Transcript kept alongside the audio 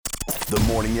The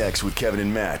Morning X with Kevin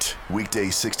and Matt.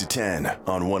 Weekdays 6 to 10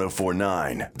 on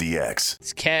 104.9 The X.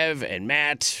 It's Kev and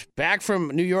Matt back from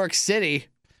New York City.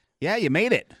 Yeah, you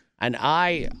made it. And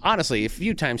I, honestly, a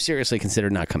few times seriously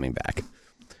considered not coming back.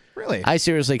 Really? I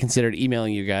seriously considered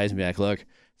emailing you guys and be like, look,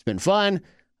 it's been fun,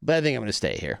 but I think I'm going to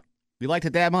stay here. You liked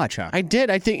it that much, huh? I did.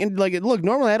 I think, and look,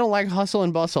 normally I don't like hustle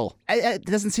and bustle. It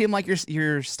doesn't seem like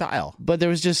your style. But there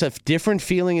was just a different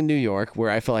feeling in New York where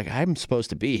I felt like I'm supposed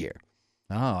to be here.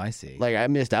 Oh, I see. Like I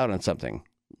missed out on something,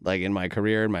 like in my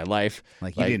career, in my life.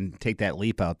 Like you didn't take that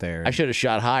leap out there. I should have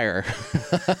shot higher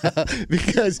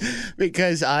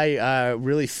because I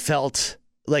really felt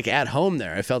like at home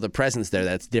there. I felt a presence there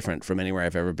that's different from anywhere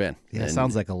I've ever been. Yeah, it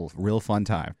sounds like a real fun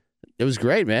time. It was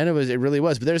great, man. It really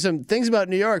was. But there's some things about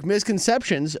New York,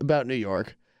 misconceptions about New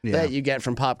York that you get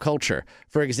from pop culture.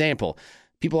 For example,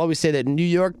 people always say that New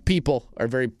York people are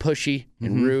very pushy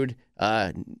and rude.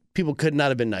 People could not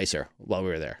have been nicer while we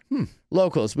were there.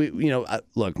 Locals,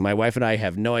 look, my wife and I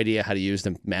have no idea how to use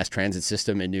the mass transit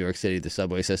system in New York City, the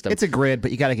subway system. It's a grid,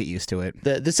 but you got to get used to it.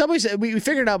 The subway, we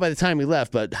figured it out by the time we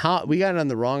left, but we got on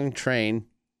the wrong train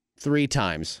 3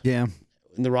 times. Yeah.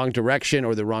 In the wrong direction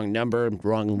or the wrong number,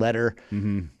 wrong letter.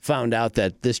 Found out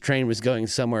that this train was going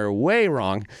somewhere way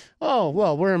wrong. Oh,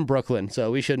 well, we're in Brooklyn,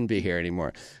 so we shouldn't be here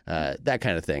anymore. That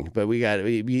kind of thing. But we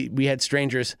had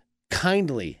strangers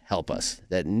kindly help us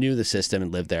that knew the system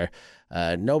and lived there.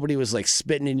 Nobody was like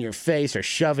spitting in your face or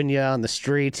shoving you on the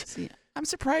street. See, I'm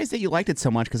surprised that you liked it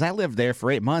so much because I lived there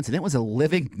for 8 months and it was a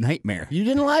living nightmare. You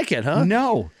didn't like it, huh?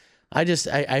 No.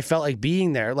 I felt like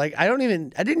being there. Like I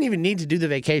didn't even need to do the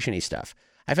vacation-y stuff.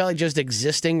 I felt like just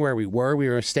existing where we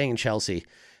were staying in Chelsea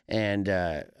and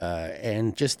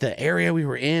just the area we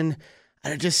were in,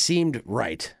 it just seemed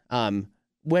right.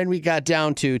 When we got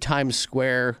down to Times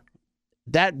Square,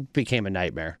 that became a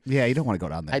nightmare. Yeah, you don't want to go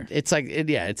down there.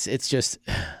 It's just,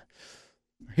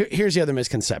 here's the other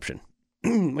misconception.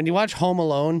 When you watch Home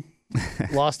Alone,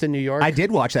 Lost in New York. I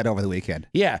did watch that over the weekend.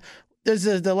 Yeah. There's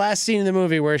the last scene in the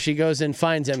movie where she goes and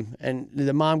finds him, and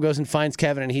the mom goes and finds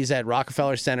Kevin, and he's at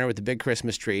Rockefeller Center with the big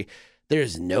Christmas tree.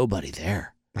 There's nobody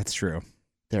there. That's true.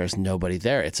 There's nobody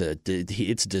there.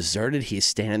 It's deserted. He's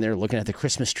standing there looking at the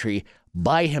Christmas tree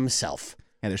by himself.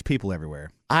 And there's people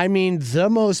everywhere. I mean, the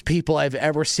most people I've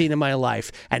ever seen in my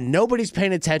life, and nobody's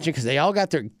paying attention because they all got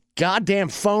their goddamn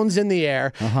phones in the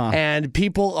air, and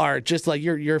people are just like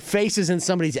your face is in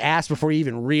somebody's ass before you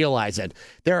even realize it.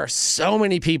 There are so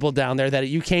many people down there that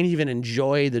you can't even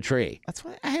enjoy the tree. That's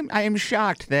why I am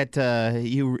shocked that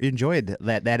you enjoyed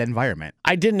that environment.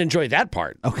 I didn't enjoy that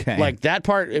part. Okay, like that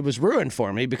part, it was ruined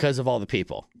for me because of all the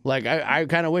people. Like I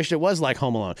kind of wished it was like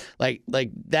Home Alone. Like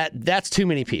that's too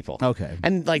many people. Okay,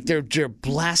 and like they're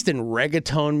blasting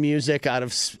reggaeton music out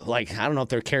of like I don't know if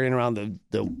they're carrying around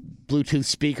the Bluetooth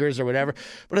speakers or whatever,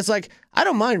 but it's like I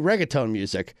don't mind reggaeton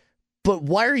music, but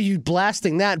why are you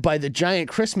blasting that by the giant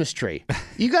Christmas tree?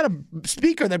 You got a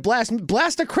speaker that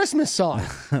blast a Christmas song.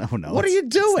 Oh no! What are you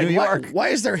doing? New York. Why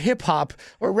is there hip hop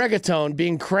or reggaeton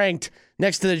being cranked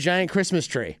next to the giant Christmas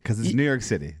tree? Because it's New York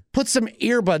City. Put some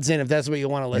earbuds in if that's what you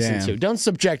want to listen to. Don't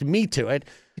subject me to it.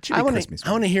 I want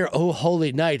to hear "Oh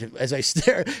Holy Night" as I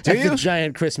stare at the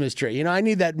giant Christmas tree. You know, I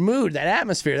need that mood, that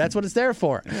atmosphere. That's what it's there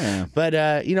for. Yeah.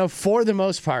 But for the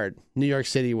most part, New York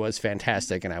City was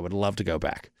fantastic, and I would love to go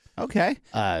back. Okay.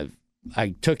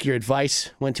 I took your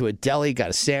advice, went to a deli, got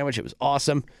a sandwich. It was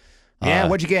awesome. Yeah,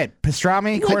 what'd you get?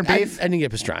 Pastrami, corned beef? I didn't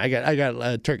get pastrami. I got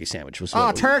a turkey sandwich.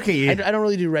 Turkey! I don't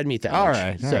really do red meat that much. All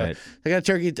right. I got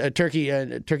a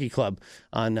turkey club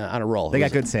on a roll. They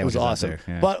got good sandwiches. It was awesome. Out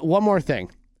there. Yeah. But one more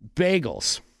thing,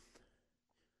 bagels.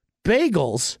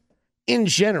 Bagels, in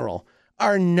general,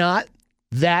 are not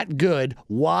that good.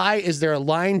 Why is there a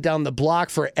line down the block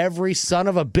for every son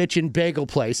of a bitchin' bagel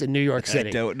place in New York City?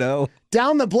 I don't know.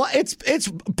 Down the block, it's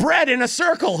bread in a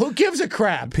circle. Who gives a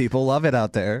crap? People love it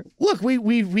out there. Look,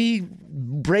 we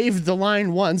braved the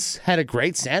line once, had a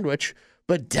great sandwich,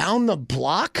 but down the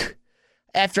block,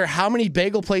 after how many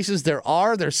bagel places there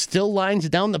are, there's still lines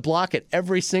down the block at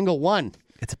every single one.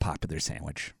 It's a popular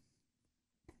sandwich.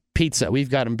 Pizza, we've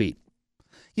got them beat.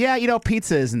 Yeah,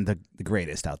 pizza isn't the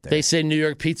greatest out there. They say New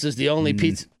York pizza is the only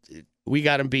pizza. We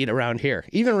got them beat around here.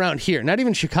 Even around here. Not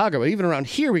even Chicago, but even around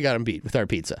here, we got them beat with our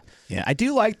pizza. Yeah, I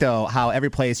do like, though, how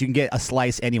every place you can get a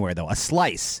slice anywhere, though. A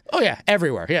slice. Oh, yeah,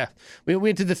 everywhere, yeah. We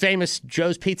went to the famous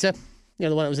Joe's Pizza,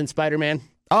 the one that was in Spider-Man.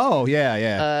 Oh,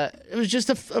 yeah. It was just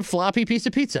a floppy piece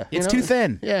of pizza. It's too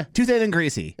thin. Yeah. Too thin and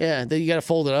greasy. Yeah, then you got to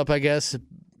fold it up, I guess.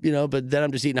 But then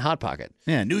I'm just eating a Hot Pocket.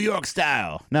 Yeah, New York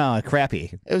style. No,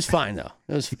 crappy. It was fine, though.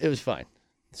 It was fine.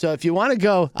 So if you want to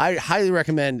go, I highly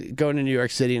recommend going to New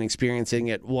York City and experiencing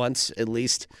it once at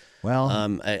least. Well,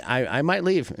 I might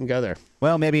leave and go there.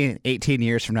 Well, maybe 18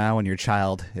 years from now when your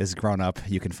child is grown up,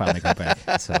 you can finally go back.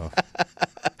 So,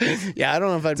 yeah, I don't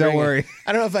know if I'd don't worry.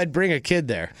 I don't know if I'd bring a kid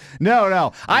there.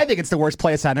 No. I think it's the worst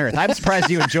place on earth. I'm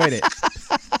surprised you enjoyed it.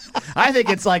 I think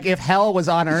it's like if hell was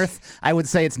on earth, I would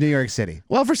say it's New York City.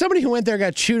 Well, for somebody who went there,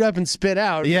 got chewed up and spit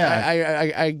out,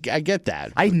 yeah, I get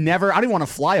that. I don't even want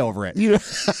to fly over it.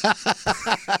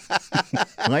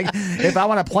 Like, if I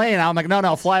want a plane, I'm like,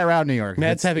 no, fly around New York.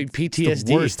 Matt's having PTSD. It's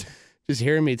the worst. Just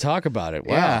hearing me talk about it.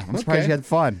 Wow. Yeah, I'm surprised you had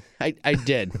fun. I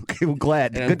did. Okay, well,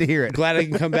 glad. Good to hear it. Glad I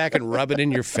can come back and rub it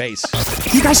in your face.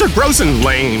 You guys are gross and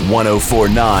lame.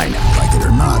 1049. Like it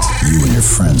or not, you and your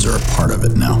friends are a part of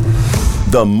it now.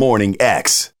 The Morning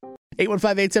X.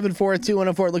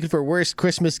 815-874-2104, looking for worst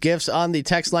Christmas gifts on the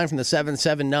text line from the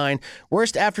 779.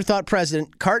 Worst afterthought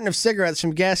present, carton of cigarettes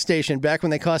from gas station back when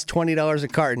they cost $20 a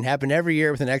carton. Happened every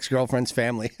year with an ex-girlfriend's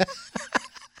family.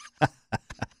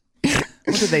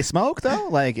 What, did they smoke, though?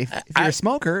 Like, if you're a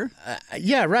smoker.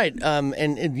 Yeah, right.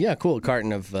 And yeah, cool. A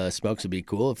carton of smokes would be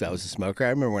cool if I was a smoker. I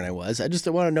remember when I was. I just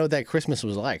want to know what that Christmas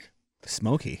was like.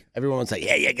 Smoky. Everyone was like,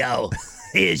 here you go.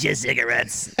 Here's your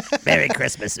cigarettes. Merry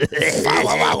Christmas. Well,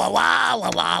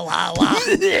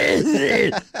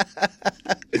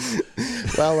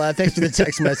 thanks for the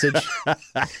text message.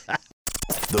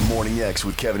 The Morning X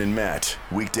with Kevin and Matt.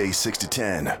 Weekdays 6 to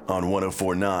 10 on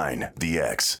 1049 The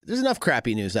X. There's enough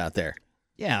crappy news out there.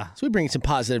 Yeah. So we bring some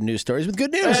positive news stories with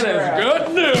good news. That is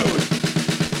good news.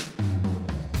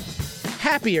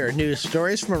 Happier news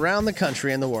stories from around the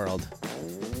country and the world.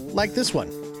 Like this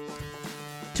one.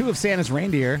 2 of Santa's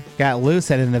reindeer got loose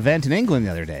at an event in England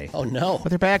the other day. Oh, no. But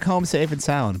they're back home safe and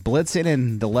sound. Blitzen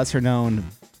and the lesser-known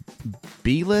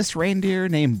B-list reindeer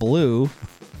named Blue.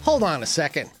 Hold on a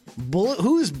second. Blue?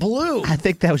 Who's Blue? I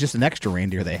think that was just an extra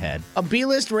reindeer they had. A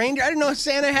B-list reindeer? I didn't know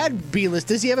Santa had B-list.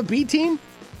 Does he have a B team?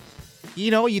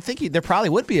 You know, you think there probably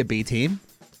would be a B team.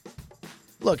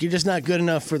 Look, you're just not good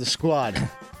enough for the squad.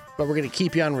 But we're going to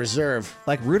keep you on reserve.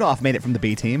 Like Rudolph made it from the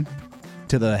B team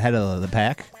to the head of the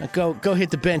pack. Now go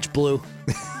hit the bench, Blue.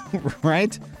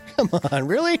 Right? Come on,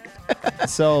 really?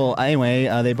 So, anyway,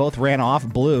 they both ran off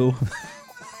Blue.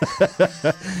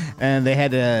 And they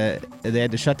had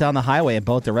to shut down the highway in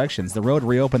both directions. The road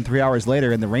reopened 3 hours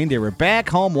later, and the reindeer were back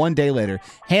home 1 day later.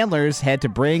 Handlers had to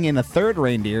bring in a third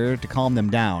reindeer to calm them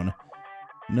down.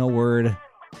 No word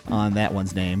on that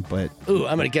one's name, but... Ooh,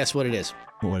 I'm going to guess what it is.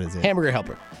 What is it? Hamburger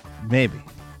helper. Maybe.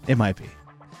 It might be.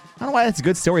 I don't know why that's a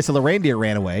good story. So the reindeer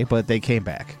ran away, but they came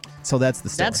back. So that's the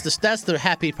story. That's the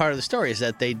happy part of the story, is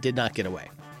that they did not get away.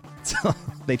 So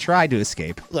they tried to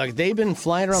escape. Look, they've been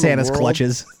flying around Santa's the world.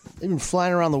 clutches. They've been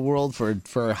flying around the world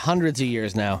for hundreds of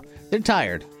years now. They're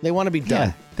tired. They want to be done.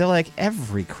 Yeah, they're like,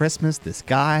 every Christmas, this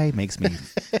guy makes me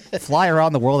fly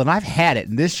around the world, and I've had it.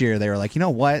 And this year, they were like, you know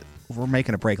what? We're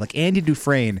making a break. Like Andy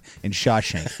Dufresne in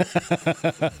Shawshank.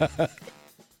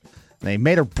 They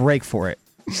made a break for it.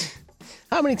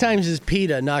 How many times has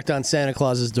PETA knocked on Santa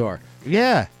Claus's door?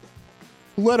 Yeah.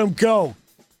 Let him go.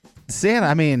 Santa,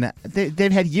 I mean,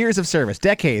 they've had years of service,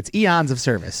 decades, eons of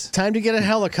service. Time to get a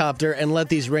helicopter and let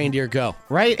these reindeer go.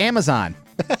 Right? Amazon.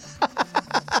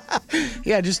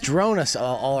 Yeah, just drone us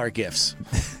all our gifts.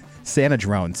 Santa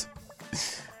drones.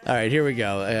 All right, here we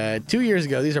go. 2 years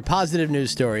ago, these are positive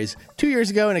news stories. 2 years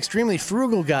ago, an extremely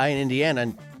frugal guy in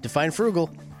Indiana, define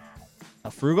frugal. A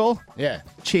frugal? Yeah.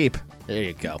 Cheap. There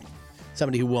you go.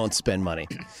 Somebody who won't spend money.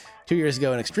 2 years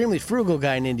ago, an extremely frugal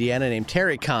guy in Indiana named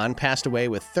Terry Kahn passed away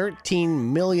with $13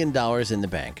 million in the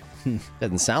bank.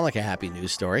 Doesn't sound like a happy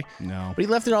news story. No. But he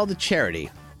left it all to charity,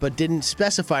 but didn't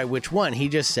specify which one. He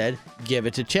just said, give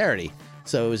it to charity.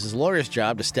 So it was his lawyer's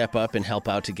job to step up and help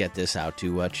out to get this out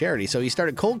to charity. So he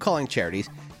started cold calling charities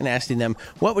and asking them,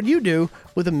 what would you do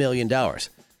with $1 million?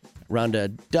 Around a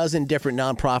dozen different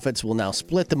nonprofits will now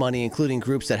split the money, including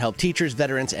groups that help teachers,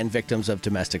 veterans, and victims of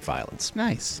domestic violence.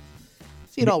 Nice.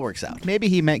 See, it all works out. Maybe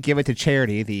he meant give it to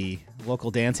Charity, the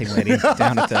local dancing lady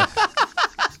down at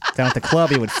the club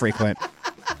he would frequent.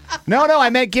 No, I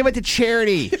meant give it to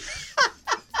Charity.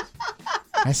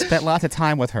 I spent lots of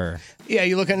time with her. Yeah,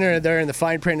 you look under there in the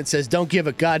fine print, it says, don't give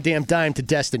a goddamn dime to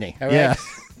Destiny. All right? Yeah.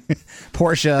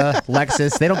 Porsche,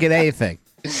 Lexus, they don't get anything.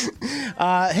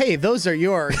 Hey, those are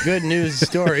your good news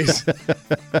stories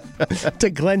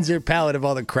to cleanse your palate of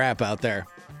all the crap out there.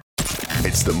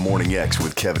 It's the Morning X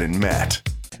with Kevin and Matt.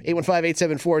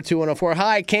 815-874-2104.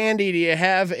 Hi, Candy. Do you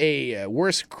have a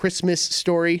worst Christmas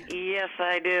story? Yes,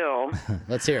 I do.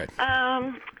 Let's hear it.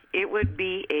 It would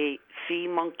be a sea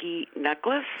monkey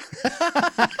necklace.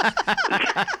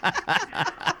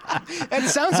 That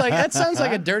sounds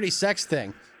like a dirty sex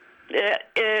thing.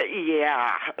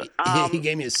 Yeah. He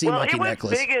gave me a sea monkey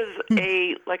necklace. Well, it was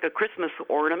big as a Christmas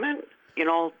ornament,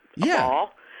 a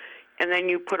ball. And then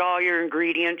you put all your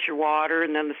ingredients, your water,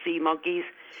 and then the sea monkeys,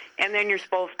 and then you're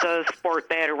supposed to sport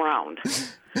that around.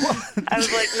 I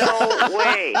was like, no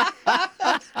way.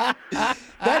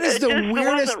 That is the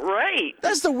weirdest. It wasn't right.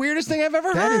 That's the weirdest thing I've ever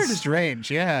heard. That is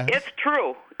strange, yeah. It's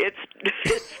true. It's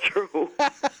true.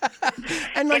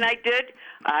 And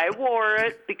I wore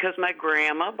it because my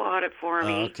grandma bought it for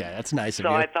me. Okay, that's nice of So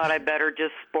you. I thought I better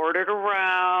just sport it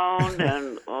around,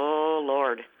 and oh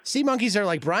Lord. Sea monkeys are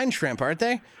like brine shrimp, aren't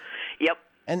they? Yep.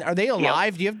 And are they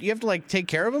alive? Yep. Do you have to take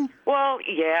care of them? Well,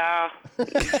 yeah.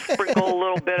 Sprinkle a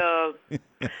little bit of.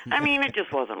 It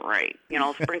just wasn't right.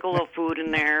 Sprinkle a little food in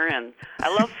there, and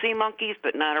I love sea monkeys,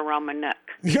 but not around my neck.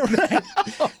 You're right.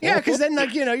 Yeah, because then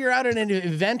you're out at an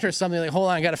event or something. Like, hold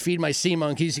on, I got to feed my sea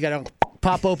monkeys. You got to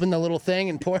pop open the little thing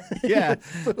and pour. Yeah.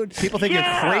 Food. People think you're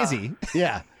crazy.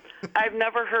 Yeah. I've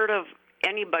never heard of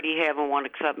anybody having one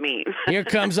except me. Here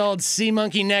comes old sea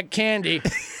monkey neck candy.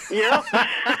 Yep.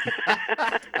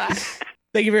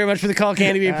 Thank you very much for the call,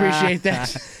 Candy. We appreciate that.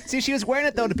 See, she was wearing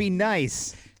it, though, to be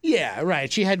nice. Yeah,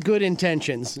 right. She had good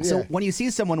intentions. So when you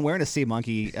see someone wearing a sea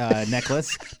monkey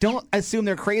necklace, don't assume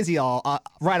they're crazy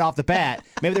right off the bat.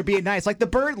 Maybe they're being nice, like the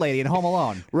bird lady in Home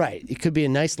Alone. Right. It could be a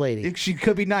nice lady. She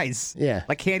could be nice. Yeah.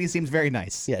 Like Candy seems very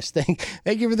nice. Yes. Thank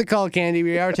you for the call, Candy.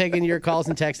 We are taking your calls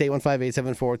and text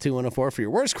 815-874-2104 for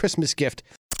your worst Christmas gift.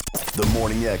 The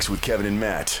Morning X with Kevin and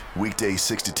Matt. Weekdays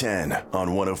 6 to 10 on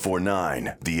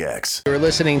 104.9 The X. We're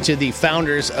listening to the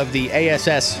founders of the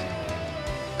ASS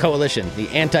Coalition, the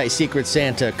Anti-Secret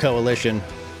Santa Coalition.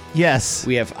 Yes.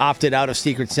 We have opted out of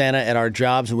Secret Santa at our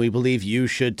jobs, and we believe you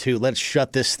should too. Let's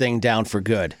shut this thing down for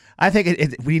good. I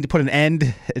think we need to put an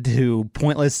end to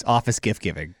pointless office gift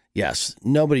giving. Yes.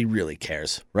 Nobody really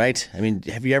cares, right?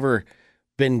 Have you ever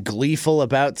been gleeful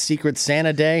about Secret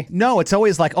Santa Day? No, it's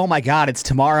always like, oh my God, it's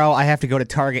tomorrow. I have to go to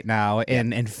Target now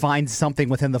and find something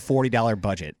within the $40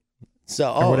 budget.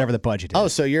 Or whatever the budget is. Oh,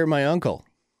 so you're my uncle.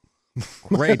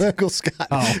 Great. Uncle Scott.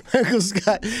 Oh. Uncle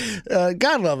Scott.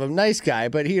 God love him. Nice guy.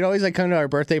 But he'd always come to our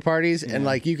birthday parties and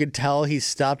you could tell he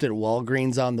stopped at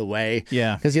Walgreens on the way.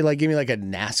 Yeah. Because he'd give me a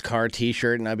NASCAR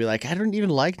t-shirt and I'd be like, I don't even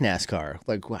like NASCAR.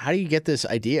 How do you get this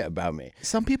idea about me?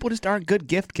 Some people just aren't good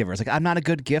gift givers. I'm not a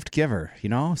good gift giver,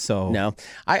 so. No.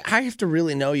 I have to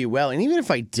really know you well. And even if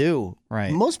I do,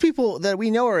 right. Most people that we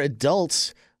know are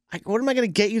adults. What am I going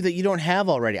to get you that you don't have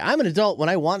already? I'm an adult. When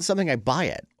I want something, I buy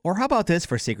it. Or how about this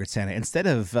for Secret Santa? Instead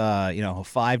of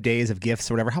 5 days of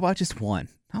gifts or whatever, how about just one?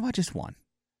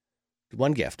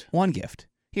 One gift. One gift.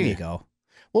 Here you go.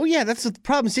 Well, yeah, that's the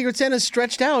problem. Secret Santa's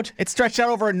stretched out. It's stretched out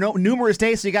over numerous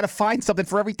days, so you got to find something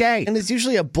for every day. And it's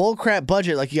usually a bullcrap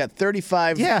budget. You got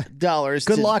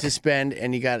 $35 to spend,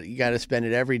 and you got to spend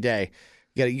it every day.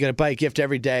 You got to buy a gift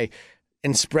every day.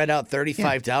 And spread out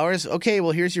 $35? Yeah. Okay,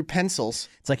 well, here's your pencils.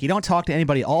 It's like you don't talk to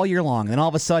anybody all year long. And then all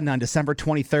of a sudden on December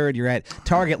 23rd, you're at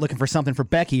Target looking for something for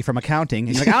Becky from accounting.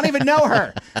 And you're like, I don't even know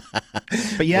her.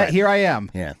 But yet, Here I am.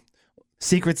 Yeah.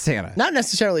 Secret Santa. Not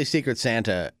necessarily Secret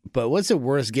Santa, but what's the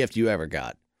worst gift you ever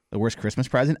got? The worst Christmas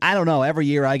present? I don't know. Every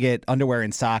year I get underwear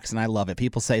and socks, and I love it.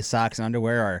 People say socks and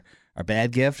underwear are a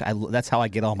bad gift. That's how I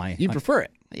get all my... You prefer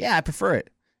it? Yeah, I prefer it.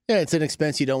 Yeah, it's an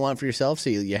expense you don't want for yourself, so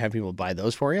you have people buy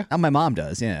those for you? My mom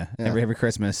does, yeah. Every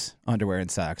Christmas, underwear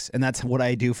and socks. And that's what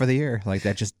I do for the year.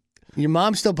 That just... Your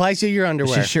mom still buys you your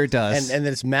underwear. She sure does. And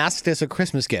it's masked as a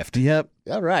Christmas gift. Yep.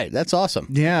 All right. That's awesome.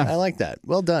 Yeah. I like that.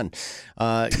 Well done.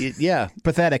 Yeah.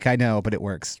 Pathetic, I know, but it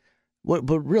works. But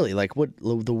really, what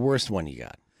the worst one you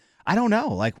got? I don't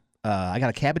know. I got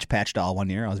a Cabbage Patch doll one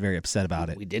year. I was very upset about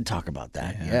it. We did talk about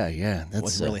that. Yeah. I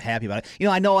wasn't really happy about it.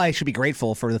 I know I should be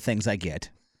grateful for the things I get.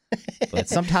 But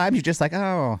sometimes you're just like,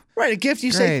 oh, right, a gift.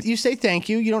 You say thank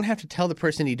you. You don't have to tell the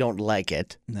person you don't like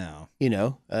it. No, you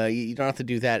don't have to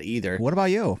do that either. What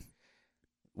about you?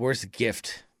 Worst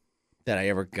gift that I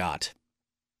ever got.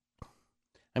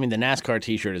 The NASCAR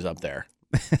T-shirt is up there.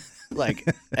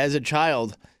 As a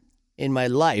child in my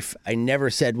life, I never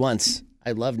said once,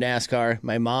 I love NASCAR.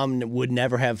 My mom would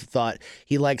never have thought,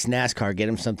 he likes NASCAR, get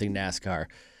him something NASCAR.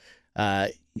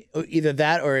 Either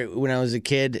that or when I was a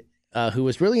kid. Who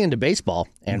was really into baseball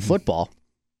and football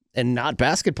and not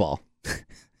basketball.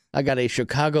 I got a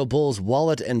Chicago Bulls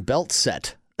wallet and belt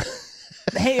set.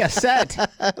 Hey, a set.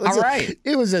 All right.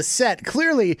 It was a set,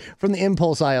 clearly from the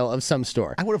impulse aisle of some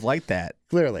store. I would have liked that.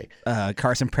 Clearly.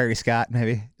 Carson Prairie Scott,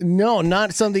 maybe? No,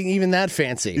 not something even that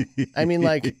fancy. I mean,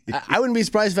 like, I wouldn't be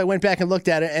surprised if I went back and looked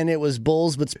at it and it was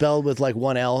Bulls, but spelled with like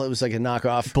one L. It was like a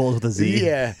knockoff. Bulls with a Z.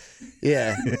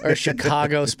 Yeah. Or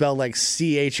Chicago spelled like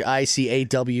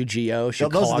Chicawgo.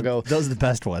 Chicago. Those are the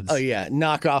best ones. Oh, yeah.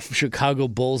 Knockoff Chicago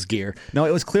Bulls gear. No,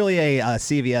 it was clearly a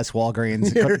CVS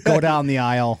Walgreens. Go down the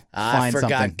aisle, find I forgot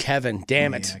something. Kevin.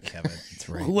 Damn it. Yeah, Kevin. That's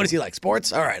right. What does he like?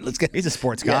 Sports? All right, let's get. He's a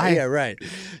sports guy. Yeah, right.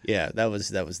 Yeah, that was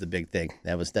the big thing.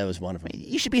 That was one of them.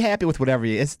 You should be happy with whatever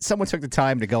someone took the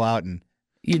time to go out and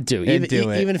You do. And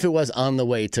Even if it was on the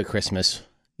way to Christmas,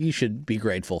 you should be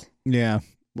grateful. Yeah.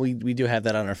 We do have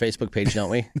that on our Facebook page, don't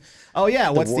we? Oh, yeah.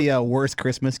 What's the worst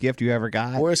Christmas gift you ever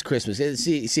got? Worst Christmas.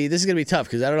 See, this is going to be tough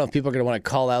because I don't know if people are going to want to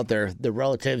call out their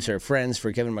relatives or friends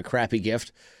for giving them a crappy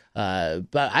gift. But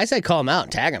I say call them out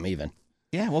and tag them even.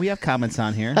 Yeah, well, we have comments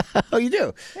on here. Oh, you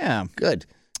do? Yeah. Good.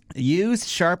 Used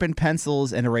sharpened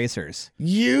pencils and erasers.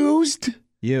 Used?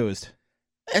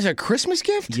 As a Christmas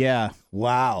gift? Yeah.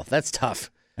 Wow, that's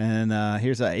tough. And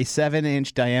here's a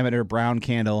 7-inch diameter brown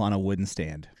candle on a wooden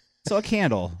stand. So a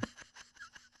candle.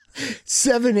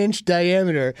 7-inch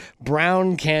diameter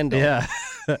brown candle. Yeah.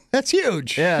 That's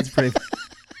huge. Yeah, that's pretty.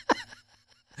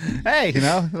 Hey,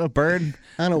 it'll burn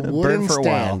on a wooden for a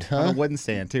stand. while. Huh? On a wooden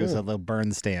stand, too, so they'll burn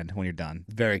the stand when you're done.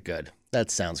 Very good.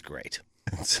 That sounds great.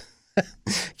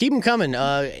 Keep them coming.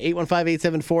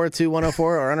 815-874-2104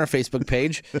 or on our Facebook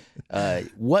page.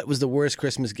 What was the worst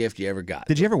Christmas gift you ever got?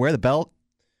 Did you ever wear the belt?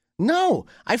 No.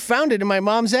 I found it in my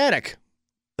mom's attic.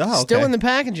 Oh, okay. Still in the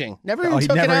packaging. Never even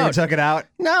took it out. Never even took it out?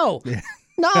 No.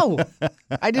 No.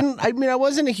 I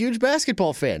wasn't a huge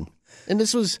basketball fan. And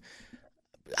this was,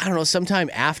 I don't know, sometime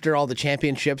after all the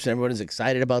championships and everyone was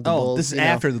excited about the Bulls. This is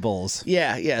after the Bulls.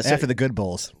 Yeah. So, after the good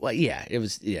Bulls. Well, yeah. It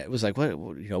was like, what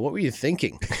were you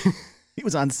thinking? He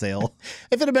was on sale.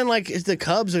 If it had been like the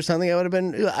Cubs or something,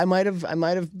 I might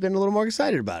have been a little more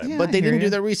excited about it. Yeah, but they I hear didn't do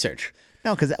you. their research.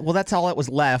 No, because that's all that was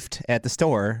left at the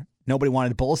store. Nobody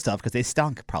wanted Bull stuff because they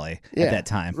stunk probably at that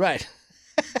time. Right.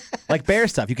 Like bear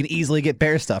stuff. You can easily get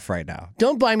bear stuff right now.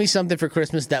 Don't buy me something for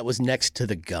Christmas that was next to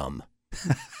the gum.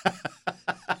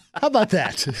 How about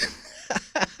that?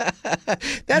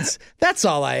 That's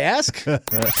all I ask.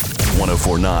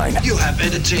 1049. You have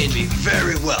entertained me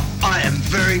very well. I am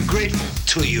very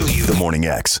grateful to you. The Morning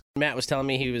X. Matt was telling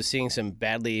me he was seeing some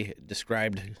badly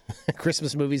described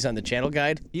Christmas movies on the Channel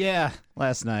Guide. Yeah,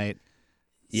 last night.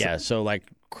 Yeah, so like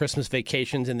Christmas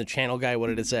Vacations in the Channel Guide, what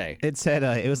did it say? It said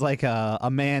it was like a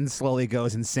man slowly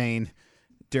goes insane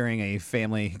during a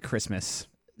family Christmas.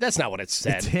 That's not what it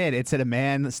said. It said a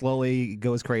man slowly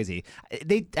goes crazy.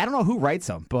 I don't know who writes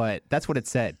them, but that's what it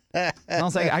said. And I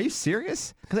was like, are you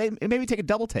serious? Because it made me take a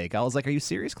double take. I was like, are you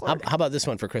serious, Clark? How about this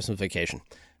one for Christmas Vacation?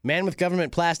 Man with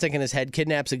government plastic in his head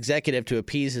kidnaps executive to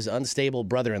appease his unstable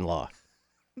brother-in-law.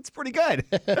 It's pretty good.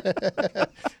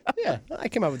 Yeah, I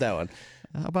came up with that one.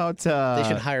 How about... they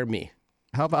should hire me.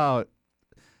 How about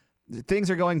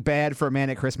things are going bad for a man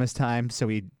at Christmas time, so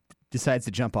he decides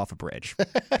to jump off a bridge.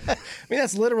 I mean,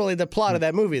 that's literally the plot of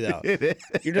that movie, though.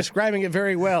 You're describing it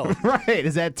very well. Right.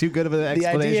 Is that too good of an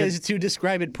explanation? The idea is to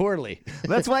describe it poorly.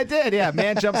 That's what I did, yeah.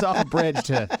 Man jumps off a bridge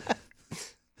to...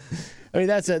 I mean,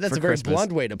 that's a very Christmas.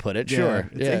 blunt way to put it, Yeah. sure.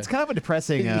 It's kind of a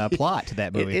depressing plot to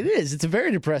that movie. It is. It's a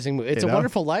very depressing movie. It's a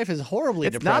Wonderful Life is horribly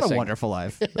It's depressing. not a wonderful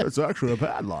life. It's actually a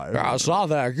bad life. It's not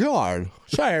that good.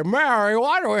 Say, Mary,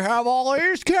 why do we have all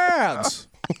these kids?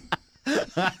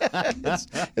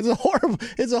 It's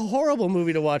a horrible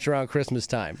movie to watch around Christmas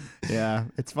time. Yeah,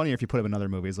 it's funnier if you put them in other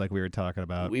movies like we were talking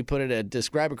about. We put it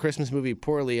describe a Christmas movie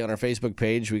poorly on our Facebook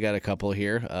page. We got a couple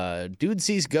here. Dude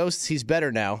sees ghosts. He's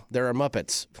better now. There are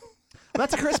Muppets. Well,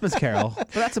 that's a Christmas Carol,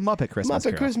 but that's a Muppet Christmas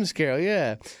Carol. Christmas Carol,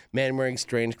 yeah. Man wearing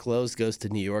strange clothes goes to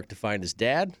New York to find his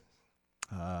dad.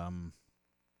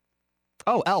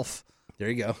 Elf. There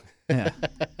you go. Yeah.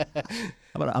 How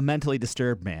about a mentally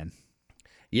disturbed man?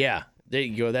 Yeah, there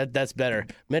you go. That's better.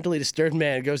 Mentally disturbed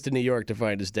man goes to New York to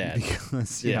find his dad.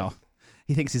 Because, you know,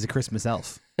 he thinks he's a Christmas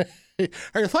elf. He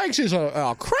thinks he's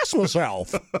a Christmas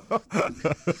elf.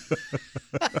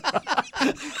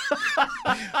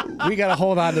 We got to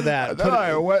hold on to that. Then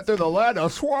I went through the land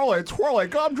of twirly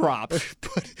gumdrops.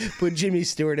 Put Jimmy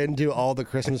Stewart into all the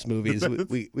Christmas movies.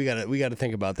 We got to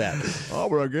think about that. I'm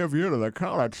going to give you to the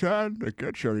count of 10 to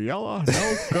get your yellow.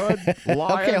 No good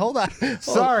lying. Okay, hold on.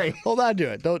 Sorry. Hold on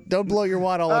to it. Don't blow your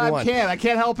wad all in one. I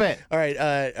can't help it. All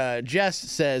right. Jess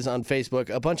says on Facebook,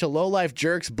 a bunch of low-life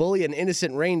jerks bully an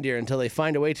innocent reindeer until they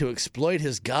find a way to exploit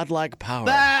his godlike power.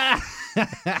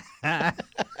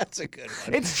 That's a good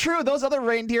one. It's true. Those other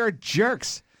reindeer are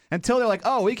jerks until they're like,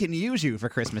 oh, we can use you for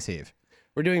Christmas Eve.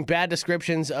 We're doing bad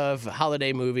descriptions of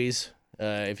holiday movies.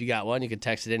 If you got one, you can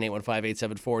text it in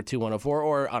 815-874-2104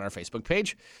 or on our Facebook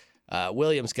page.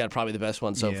 William's got probably the best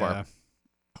one so far.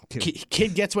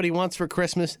 Kid gets what he wants for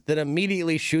Christmas, then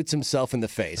immediately shoots himself in the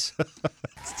face.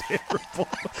 It's terrible.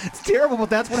 It's terrible, but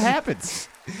that's what happens.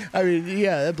 I mean,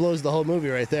 yeah, that blows the whole movie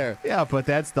right there. Yeah, but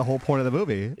that's the whole point of the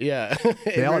movie. Yeah.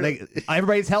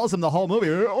 Everybody tells him the whole movie.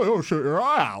 Oh, shut your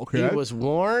eye out, okay? He was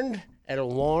warned and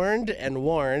warned and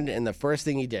warned, and the first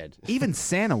thing he did. Even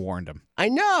Santa warned him. I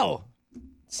know.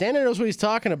 Santa knows what he's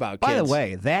talking about, kids. By the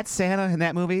way, that Santa in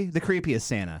that movie, the creepiest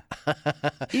Santa.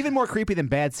 Even more creepy than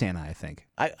bad Santa, I think.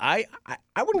 I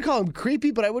wouldn't call him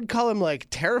creepy, but I would call him, like,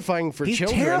 terrifying for children.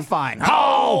 He's terrifying.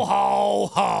 Ho, ho,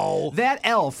 ho. That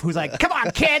elf who's like, come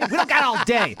on, kid, we don't got all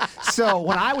day. So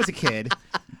when I was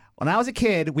a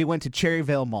kid, we went to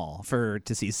Cherryville Mall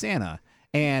to see Santa.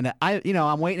 And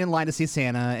I'm waiting in line to see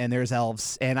Santa, and there's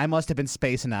elves, and I must have been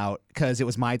spacing out because it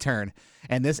was my turn.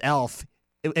 And this elf...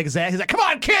 Exactly. He's like, come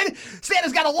on, kid!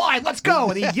 Santa's got a line. Let's go!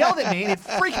 And he yelled at me, and it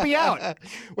freaked me out.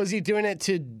 Was he doing it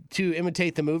to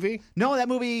imitate the movie? No, that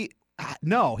movie...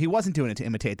 No, he wasn't doing it to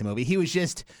imitate the movie. He was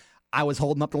just... I was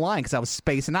holding up the line because I was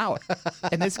spacing out.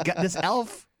 And this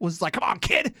elf was like, come on,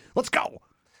 kid! Let's go!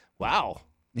 Wow.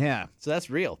 Yeah. So that's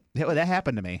real. That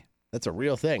happened to me. That's a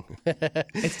real thing.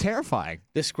 It's terrifying.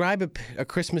 Describe a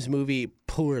Christmas movie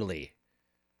poorly.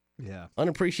 Yeah.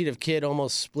 Unappreciative kid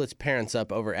almost splits parents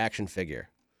up over action figure.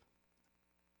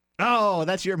 Oh,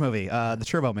 that's your movie, The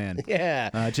Turbo Man.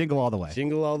 Yeah. Jingle All the Way.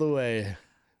 Jingle All the Way.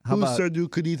 Who said you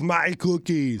could eat my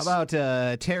cookies? How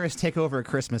about Terrorists Take Over a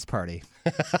Christmas Party?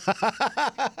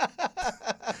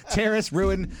 Terrorists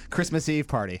Ruin Christmas Eve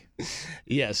Party.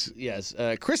 Yes.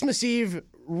 Christmas Eve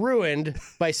ruined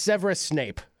by Severus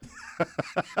Snape.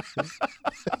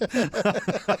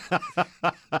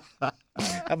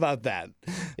 How about that?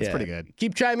 That's pretty good.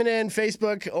 Keep chiming in,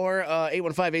 Facebook or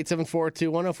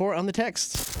 815-874-2104 on the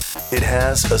text. It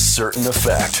has a certain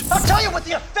effect. I'll tell you what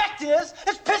the effect is.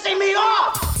 It's pissing me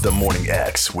off. The Morning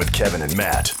X with Kevin and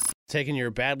Matt. Taking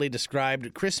your badly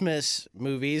described Christmas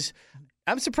movies.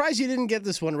 I'm surprised you didn't get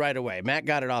this one right away. Matt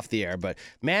got it off the air, but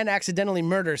man accidentally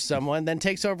murders someone, then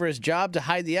takes over his job to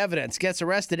hide the evidence, gets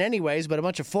arrested anyways, but a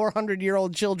bunch of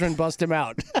 400-year-old children bust him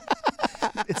out.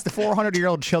 It's the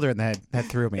 400-year-old children that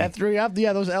threw me. That threw you up?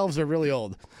 Yeah, those elves are really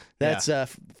old. That's,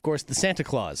 of course, the Santa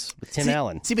Claus with Tim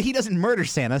Allen. See, but he doesn't murder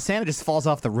Santa. Santa just falls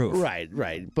off the roof. Right.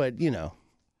 But,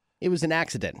 it was an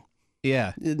accident.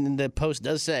 Yeah. And the post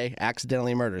does say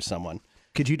accidentally murders someone.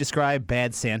 Could you describe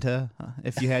Bad Santa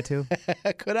if you had to?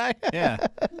 Could I? Yeah.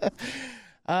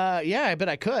 Yeah, I bet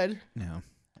I could. Yeah.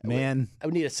 Man. I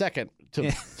would need a second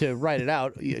to write it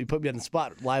out. You put me on the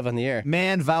spot live on the air.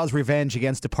 Man vows revenge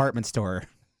against department store.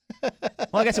 Well,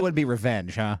 I guess it would be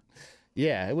revenge, huh?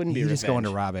 Yeah, it wouldn't be revenge. He's just going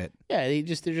to rob it. Yeah, they're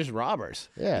just robbers.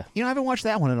 Yeah. I haven't watched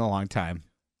that one in a long time.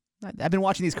 I've been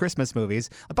watching these Christmas movies.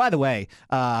 By the way,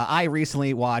 I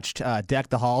recently watched Deck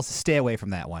the Halls. Stay away from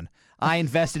that one. I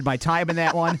invested my time in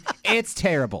that one. It's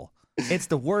terrible. It's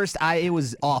the worst. It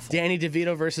was awful. Danny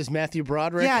DeVito versus Matthew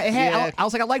Broderick. Yeah, it had, I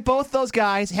was like, I like both those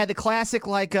guys. It had the classic,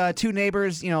 two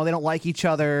neighbors, they don't like each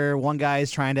other. One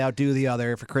guy's trying to outdo the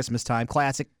other for Christmas time.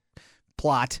 Classic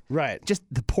plot. Right. Just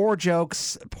the poor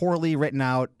jokes, poorly written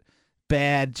out,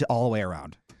 bad all the way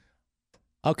around.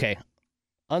 Okay.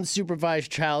 Unsupervised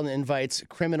child invites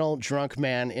criminal drunk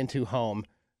man into home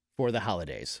for the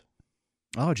holidays.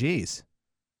 Oh, geez.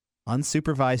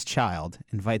 Unsupervised child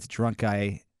invites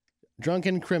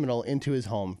drunken criminal into his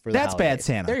home for the holidays. That's Bad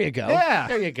Santa. There you go. Yeah.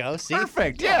 There you go. See?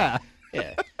 Perfect. Yeah.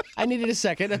 Yeah. I needed a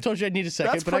second. I told you I'd need a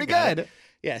second. That's but pretty I got good. It.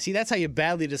 Yeah, see, that's how you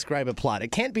badly describe a plot.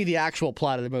 It can't be the actual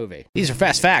plot of the movie. These are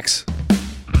fast facts.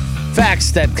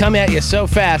 Facts that come at you so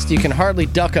fast you can hardly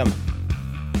duck them.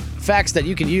 Facts that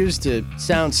you can use to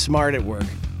sound smart at work.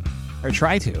 Or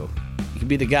try to. You can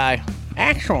be the guy.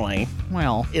 Actually,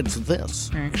 well, it's this.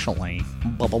 Actually.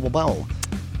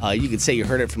 You could say you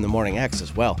heard it from the Morning X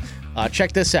as well.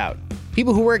 Check this out.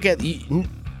 People who work at...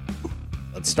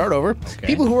 Let's start over. Okay.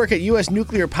 People who work at U.S.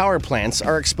 nuclear power plants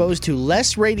are exposed to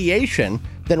less radiation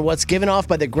than what's given off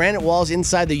by the granite walls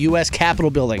inside the U.S.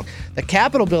 Capitol building. The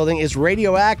Capitol building is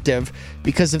radioactive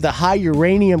because of the high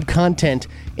uranium content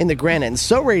in the granite, and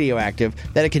so radioactive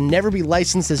that it can never be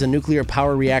licensed as a nuclear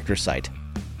power reactor site.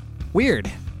 Weird.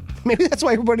 Maybe that's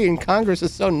why everybody in Congress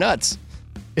is so nuts.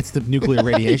 It's the nuclear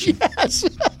radiation. Yes.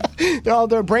 All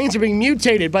their brains are being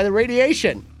mutated by the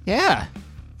radiation. Yeah.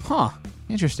 Huh.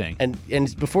 Interesting. And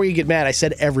before you get mad, I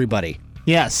said everybody.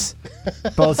 Yes.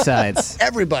 Both sides.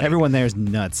 Everybody. Everyone there is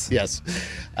nuts. Yes.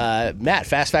 Matt,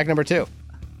 fast fact number 2.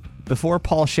 Before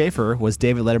Paul Schaefer was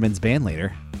David Letterman's band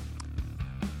leader,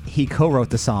 he co-wrote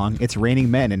the song "It's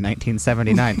Raining Men" in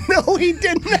 1979. No, he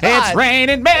did not. It's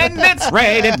raining men. It's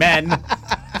raining men.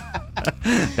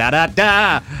 Da da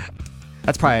da.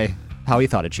 That's probably how he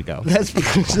thought it should go. That's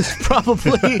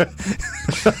probably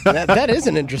that is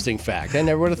an interesting fact. I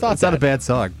never would have thought It's that. not a bad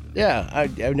song. Yeah, I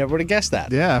never would have guessed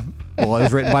that. Yeah. Well, it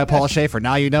was written by Paul Schaefer.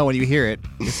 Now you know when you hear it,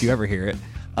 if you ever hear it.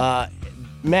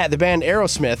 Matt, the band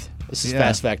Aerosmith, this is Yeah.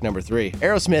 fast fact number 3.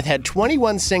 Aerosmith had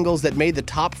 21 singles that made the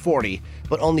top 40,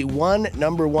 but only one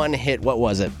number one hit. What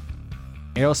was it?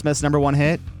 Aerosmith's number one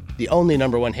hit? The only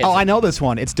number one hit. Oh, I know this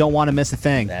one. It's Don't Want to Miss a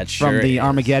Thing. That from sure the is.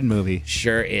 Armageddon movie.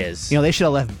 Sure is. You know, they should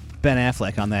have left Ben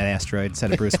Affleck on that asteroid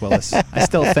instead of Bruce Willis. I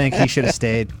still think he should have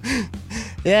stayed.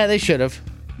 Yeah, they should have.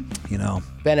 You know,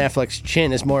 Ben Affleck's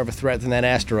chin is more of a threat than that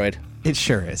asteroid. it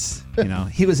sure is. You know,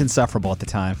 he was insufferable at the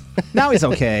time. Now he's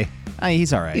okay.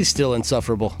 He's all right. He's still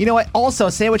insufferable. You know what? Also,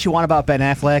 say what you want about Ben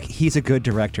Affleck. He's a good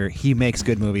director. He makes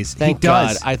good movies. Thank he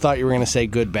does. God. I thought you were going to say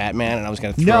good Batman, and I was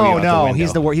going to throw you out the No,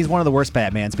 window. he's one of the worst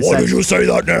Batmans. Why did Besides, you say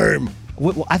that name?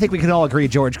 I think we can all agree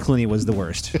George Clooney was the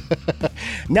worst.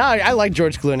 No, I like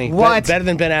George Clooney. What? Better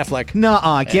than Ben Affleck.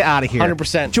 Nuh-uh, get out of here.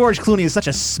 100%. George Clooney is such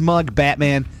a smug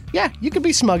Batman. Yeah, you can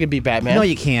be smug and be Batman. No,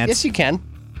 you can't. Yes, you can.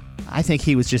 I think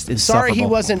he was just insufferable. Sorry he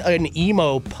wasn't an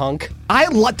emo punk.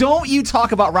 Don't you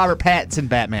talk about Robert Pattinson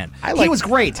Batman. He was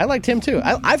great. I liked him too.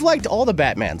 I've liked all the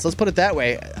Batmans. Let's put it that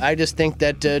way. I just think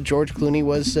that George Clooney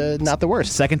was not the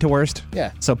worst. Second to worst?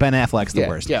 Yeah. So Ben Affleck's the Yeah,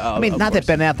 worst. yeah, I mean, of not course.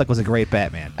 that Ben Affleck was a great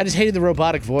Batman. I just hated the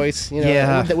robotic voice,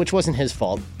 Yeah. which wasn't his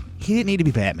fault. He didn't need to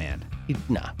be Batman.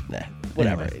 Nah,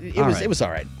 whatever. Anyway, It was all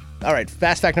right. All right,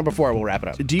 fast fact number 4. We'll wrap it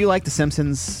up. Do you like The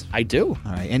Simpsons? I do.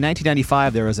 All right. In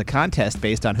 1995, there was a contest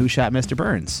based on who shot Mr.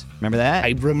 Burns. Remember that?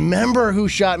 I remember who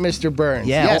shot Mr. Burns.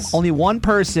 Yeah, Yes. only one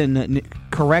person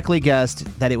correctly guessed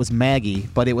that it was Maggie,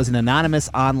 but it was an anonymous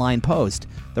online post.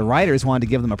 The writers wanted to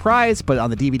give them a prize, but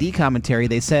on the DVD commentary,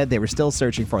 they said they were still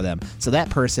searching for them. So that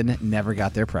person never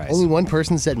got their prize. Only one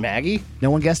person said Maggie.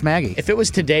 No one guessed Maggie. If it was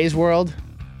today's world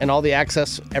and all the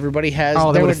access everybody has,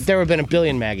 Oh, there would have been a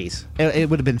billion Maggies. It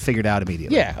would have been figured out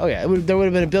immediately. Yeah, there would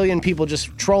have been a billion people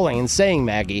just trolling and saying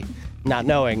Maggie, not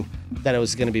knowing that it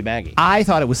was going to be Maggie. I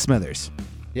thought it was Smithers.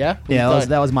 Yeah? Yeah,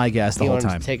 that was my guess the you whole wanted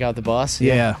time. to take out the boss?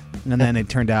 Yeah. And then it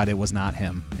turned out it was not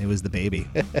him. It was the baby,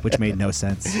 which made no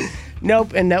sense.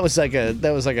 Nope, and that was like a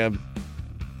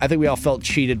I think we all felt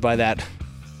cheated by that.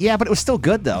 Yeah, but it was still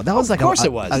good, though. That was like Of course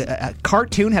it was. A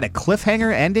cartoon had a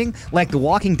cliffhanger ending, like The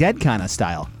Walking Dead kind of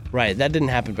style. Right, that didn't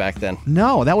happen back then.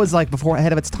 No, that was like before,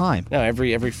 ahead of its time. No,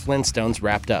 every Flintstone's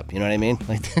wrapped up, you know what I mean?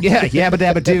 Like, Yeah, Yabba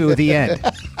Dabba Doo, the end.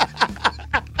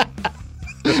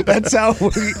 That's how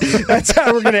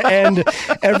we're going to end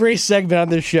every segment on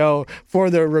this show for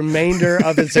the remainder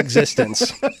of its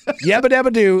existence. Yabba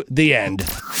dabba doo, the end.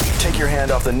 Take your hand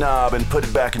off the knob and put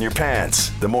it back in your pants.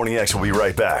 The Morning X will be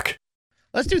right back.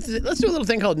 Let's do a little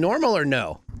thing called normal or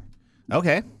no.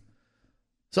 Okay.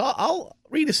 So I'll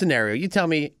read a scenario. You tell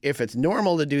me if it's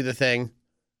normal to do the thing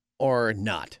or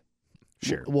not.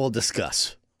 Sure. We'll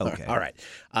discuss. Okay. All right.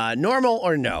 Normal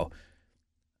or no?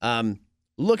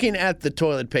 Looking at the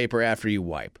toilet paper after you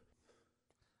wipe.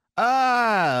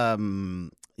 Yeah,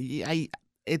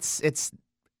 it's.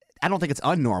 I don't think it's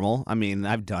unnormal. I mean,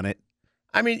 I've done it.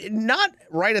 I mean, not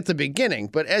right at the beginning,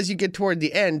 but as you get toward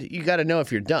the end, you got to know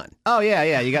if you're done. Oh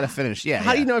yeah. You got to finish. Yeah.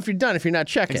 How do you know if you're done if you're not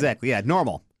checking? Exactly. Yeah.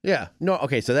 Normal. Yeah. No.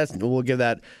 Okay. So we'll give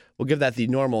that the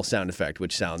normal sound effect,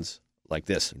 which sounds like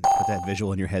this. Put that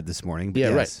visual in your head this morning. But Yeah.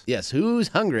 yes. Right. Yes. Who's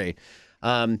hungry?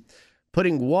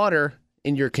 Putting water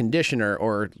in your conditioner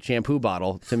or shampoo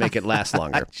bottle to make it last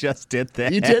longer. Just did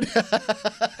that. You did?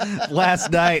 Last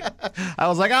night. I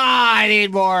was like, I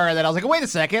need more. And then I was like, wait a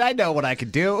second, I know what I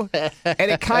could do. And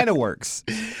it kind of works.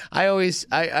 I always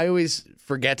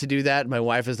forget to do that. My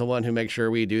wife is the one who makes sure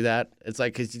we do that. It's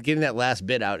like, because getting that last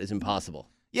bit out is impossible.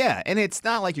 Yeah, and it's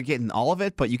not like you're getting all of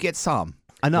it, but you get some.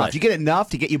 Enough. Right. You get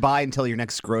enough to get you by until your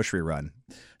next grocery run.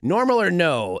 Normal or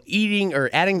no,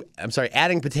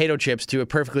 adding potato chips to a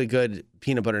perfectly good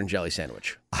peanut butter and jelly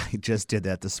sandwich. I just did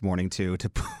that this morning, too,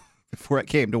 before I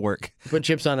came to work. Put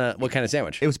chips on what kind of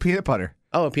sandwich? It was peanut butter.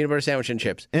 Oh, a peanut butter sandwich and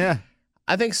chips. Yeah.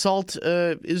 I think salt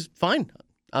is fine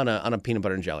on a peanut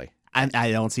butter and jelly. I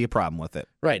don't see a problem with it.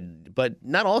 Right, but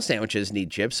not all sandwiches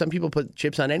need chips. Some people put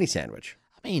chips on any sandwich.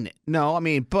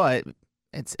 But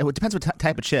it depends what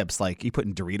type of chips. Like, you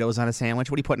putting Doritos on a sandwich?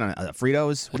 What are you putting on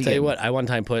Fritos? I'll tell you what, I one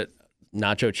time put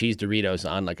nacho cheese Doritos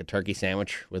on like a turkey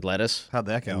sandwich with lettuce. How'd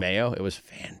that go? And mayo. It was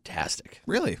fantastic.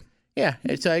 Really? Yeah,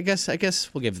 so I guess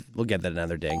we'll get that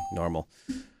another ding. Normal.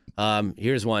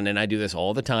 Here's one, and I do this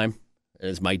all the time.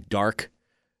 It's my dark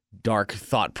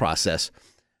thought process.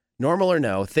 Normal or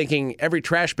no, thinking every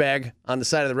trash bag on the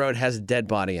side of the road has a dead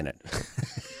body in it.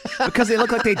 Because they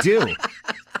look like they do.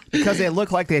 Because they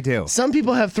look like they do. Some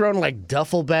people have thrown like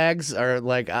duffel bags or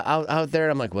like out there.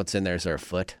 And I'm like, what's in there? Is there a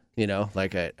foot? You know,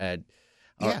 like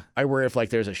I worry if like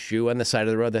there's a shoe on the side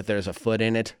of the road that there's a foot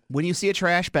in it. When you see a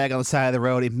trash bag on the side of the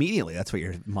road, immediately that's what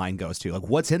your mind goes to. Like,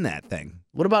 what's in that thing?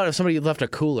 What about if somebody left a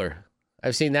cooler?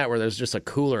 I've seen that where there's just a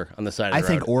cooler on the side of the road. I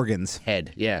think organs.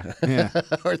 Head, yeah. Yeah.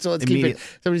 Or so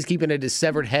somebody's keeping a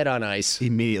dissevered head on ice.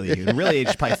 Immediately. Really, it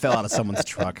just probably fell out of someone's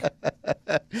truck.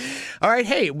 All right,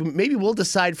 hey, maybe we'll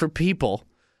decide for people.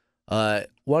 Why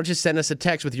don't you send us a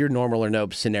text with your normal or no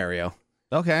scenario?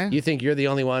 Okay. You think you're the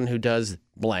only one who does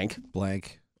blank.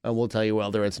 And we'll tell you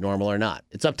whether it's normal or not.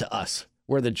 It's up to us.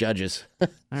 We're the judges. All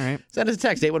right. Send us a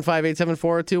text,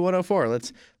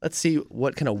 815-874-2104. Let's see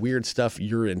what kind of weird stuff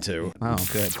you're into. Oh,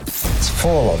 good. It's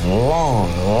full of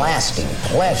long-lasting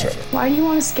pleasure. Why do you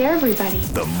want to scare everybody?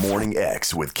 The Morning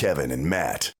X with Kevin and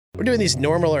Matt. We're doing these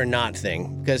normal or not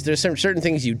thing because there's some certain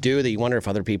things you do that you wonder if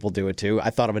other people do it too.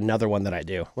 I thought of another one that I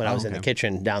do when I was in the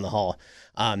kitchen down the hall.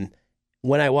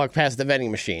 When I walk past the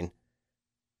vending machine,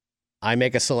 I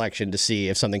make a selection to see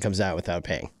if something comes out without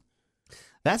paying.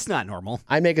 That's not normal.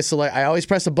 I always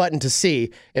press a button to see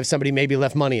if somebody maybe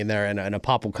left money in there and a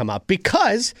pop will come up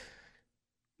because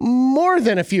more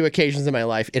than a few occasions in my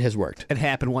life, it has worked. It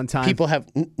happened one time. People have,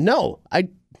 no, I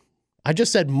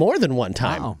just said more than one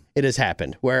time it has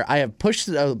happened where I have pushed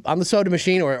on the soda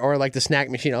machine or like the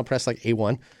snack machine, I'll press like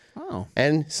A1. Oh.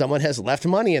 And someone has left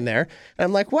money in there. And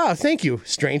I'm like, wow, thank you,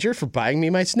 stranger, for buying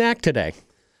me my snack today.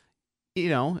 You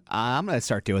know, I'm going to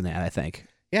start doing that, I think.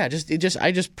 Yeah,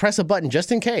 I just press a button just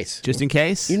in case. Just in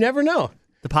case? You never know.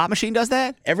 The pop machine does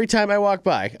that? Every time I walk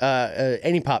by,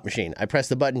 any pop machine, I press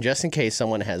the button just in case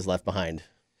someone has left behind.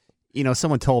 You know,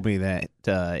 someone told me that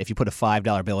if you put a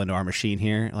 $5 bill into our machine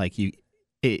here, like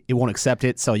it won't accept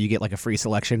it, so you get like a free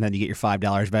selection, then you get your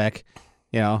 $5 back.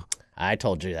 You know? I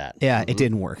told you that. Yeah, It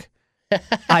didn't work.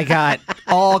 I got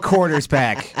all quarters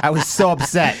back. I was so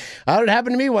upset. How did it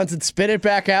happen to me once? It spit it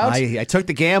back out? I took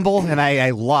the gamble, and I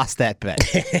lost that bet.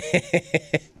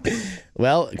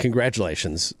 Well,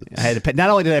 congratulations. I had to pay, not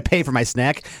only did I pay for my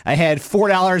snack, I had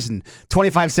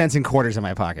 $4.25 in quarters in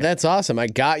my pocket. That's awesome. I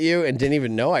got you and didn't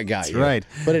even know I got you. Right.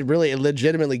 But it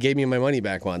legitimately gave me my money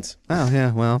back once. Oh,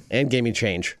 yeah, well. And gave me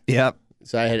change. Yep.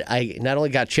 So I not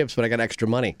only got chips, but I got extra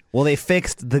money. Well, they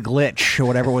fixed the glitch or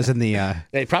whatever was in the...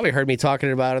 They probably heard me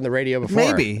talking about it on the radio before.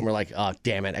 Maybe. And we're like, oh,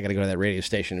 damn it, I got to go to that radio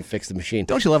station and fix the machine.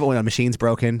 Don't you love it when a machine's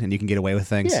broken and you can get away with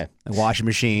things? Yeah. A washing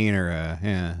machine or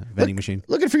a vending machine.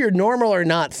 Looking for your normal or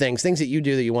not things that you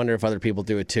do that you wonder if other people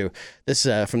do it too. This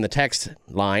from the text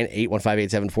line,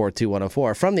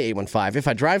 815-874-2104. From the 815, if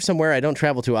I drive somewhere I don't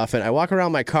travel too often, I walk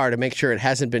around my car to make sure it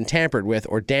hasn't been tampered with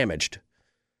or damaged.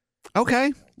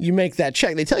 Okay. You make that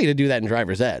check. They tell you to do that in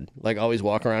driver's ed. Like always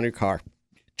walk around your car,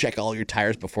 check all your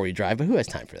tires before you drive. But who has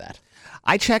time for that?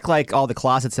 I check like all the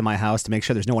closets in my house to make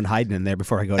sure there's no one hiding in there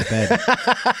before I go to bed.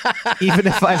 Even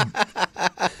if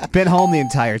I've been home the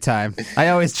entire time. I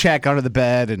always check under the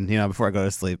bed and, before I go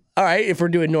to sleep. All right. If we're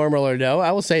doing normal or no,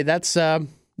 I will say that's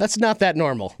not that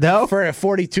normal. No? For a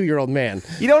 42-year-old man.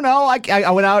 You don't know. I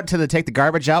went out to take the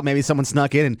garbage out. Maybe someone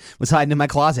snuck in and was hiding in my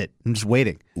closet. I'm just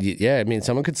waiting. Yeah, I mean,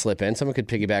 someone could slip in. Someone could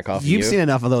piggyback off of you. You've seen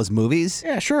enough of those movies.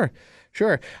 Yeah, sure.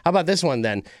 How about this one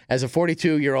then? As a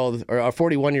 42-year-old or a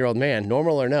 41-year-old man,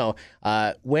 normal or no,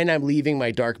 when I'm leaving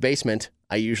my dark basement,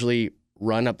 I usually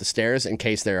run up the stairs in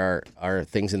case there are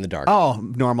things in the dark. Oh,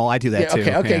 normal. I do that too.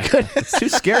 Okay, good. It's too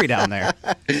scary down there.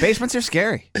 Basements are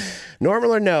scary.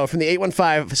 Normal or no, from the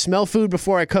 815, smell food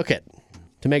before I cook it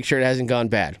to make sure it hasn't gone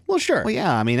bad. Well, sure. Well,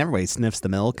 yeah. I mean, everybody sniffs the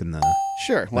milk and the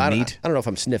meat. I don't know if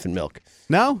I'm sniffing milk.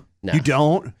 No? No. You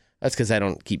don't? That's because I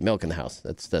don't keep milk in the house.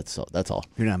 That's all.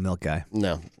 You're not a milk guy.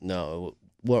 No.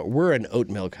 We're an oat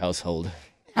milk household.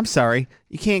 I'm sorry.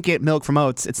 You can't get milk from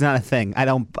oats. It's not a thing. I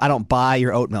don't buy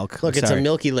your oat milk. Look, it's a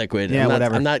milky liquid. Yeah,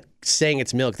 whatever. I'm not saying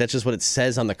it's milk. That's just what it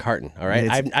says on the carton, all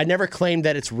right? I never claimed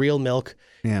that it's real milk.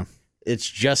 Yeah. It's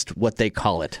just what they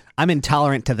call it. I'm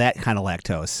intolerant to that kind of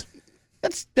lactose.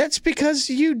 That's because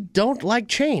you don't like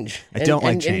change. I don't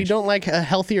like change. And you don't like a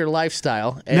healthier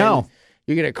lifestyle. And no.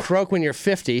 You're going to croak when you're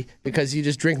 50 because you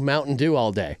just drink Mountain Dew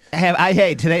all day.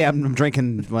 Today I'm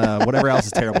drinking whatever else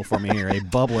is terrible for me here, a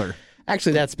bubbler.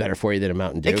 Actually, that's better for you than a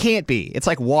Mountain Dew. It can't be. It's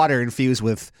like water infused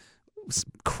with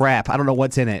crap. I don't know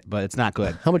what's in it, but it's not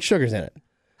good. How much sugar's in it?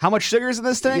 How much sugar's in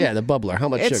this thing? Yeah, the bubbler. How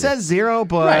much sugar? It says 0,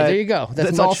 but... Right, there you go.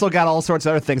 It's also got all sorts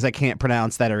of other things I can't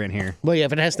pronounce that are in here. Well, yeah,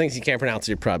 if it has things you can't pronounce,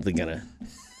 you're probably going to...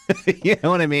 You know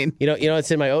what I mean? You know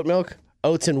what's in my oat milk?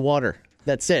 Oats and water.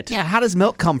 That's it. Yeah, how does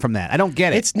milk come from that? I don't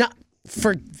get it. It's not...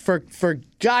 For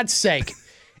God's sake,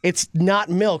 it's not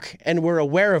milk, and we're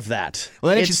aware of that.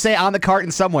 Well, then it should say on the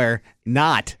carton somewhere,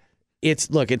 not. It's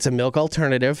a milk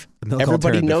alternative.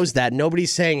 Everybody knows that.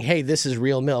 Nobody's saying, "Hey, this is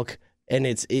real milk," and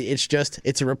it's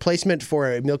a replacement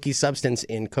for a milky substance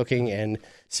in cooking and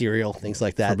cereal, things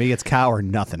like that. For me, it's cow or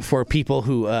nothing. For people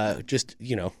who are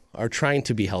trying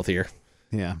to be healthier.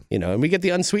 Yeah. And we get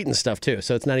the unsweetened stuff too,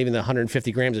 so it's not even the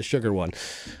 150 grams of sugar one.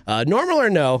 Normal or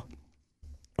no,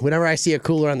 whenever I see a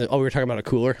cooler we were talking about a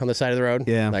cooler on the side of the road.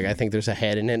 Yeah. Like I think there's a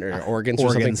head in it or organs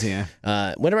or something.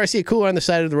 Yeah. Whenever I see a cooler on the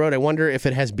side of the road, I wonder if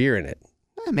it has beer in it.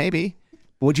 Maybe.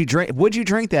 Would you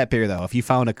drink that beer though if you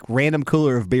found a random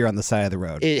cooler of beer on the side of the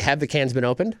road? Have the cans been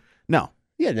opened? No.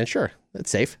 Yeah, then sure. That's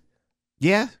safe.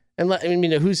 Yeah. And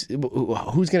who's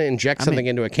going to inject something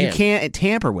into a can? You can't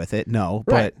tamper with it, no.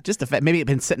 Right. But just the fact, maybe it's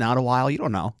been sitting out a while. You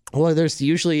don't know. Well, there's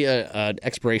usually an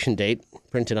expiration date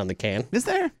printed on the can. Is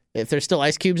there? If there's still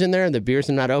ice cubes in there and the beers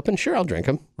are not open, sure, I'll drink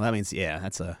them. Well, that means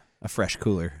that's a fresh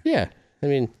cooler. Yeah,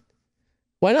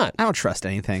 why not? I don't trust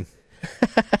anything.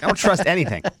 I don't trust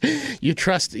anything. You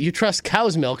trust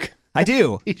cow's milk. I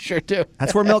do. You sure do.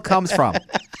 That's where milk comes from.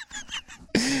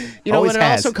 You know Always what it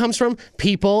has. also comes from?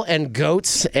 People and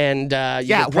goats, and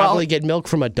you could probably get milk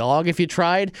from a dog if you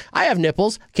tried. I have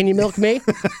nipples. Can you milk me?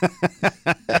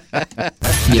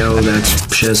 Yo, that's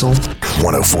Shizzle.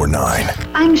 1049.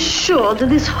 I'm sure that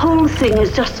this whole thing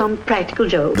is just some practical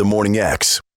joke. The Morning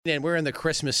X. And we're in the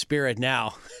Christmas spirit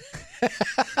now.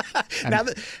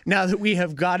 Now that we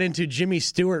have got into Jimmy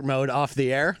Stewart mode off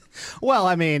the air.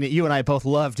 Well, you and I both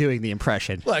love doing the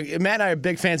impression. Look, Matt and I are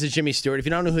big fans of Jimmy Stewart. If you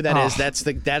don't know who that is, that's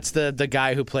the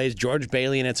guy who plays George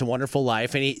Bailey in It's a Wonderful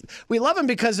Life, and we love him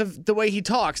because of the way he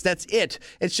talks. That's it.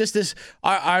 It's just this.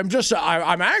 I'm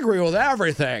angry with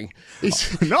everything.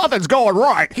 Nothing's going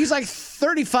right. He's like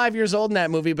 35 years old in that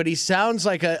movie, but he sounds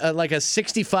like a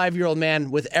 65-year-old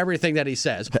man with everything that he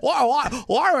says. Why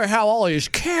do we have all these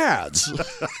kids?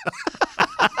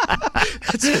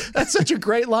 That's such a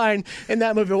great line in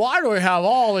that movie. Why do we have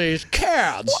all these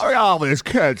kids? Why are all these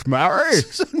kids, Mary?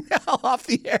 So now off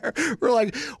the air, we're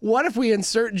like, what if we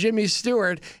insert Jimmy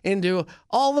Stewart into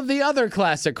all of the other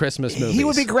classic Christmas movies? He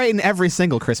would be great in every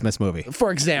single Christmas movie.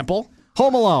 For example?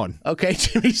 Home Alone. Okay,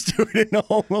 Jimmy Stewart in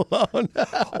Home Alone.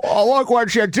 Oh, look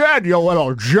what you did, you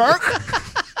little jerk.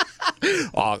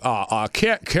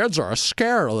 Kids are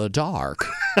scared of the dark.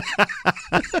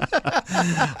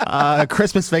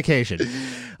 Christmas Vacation.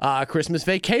 Christmas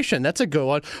Vacation. That's a good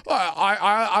one.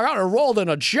 I got enrolled in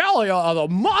a Jelly of the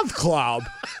Month Club.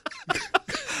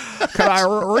 Can I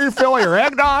refill your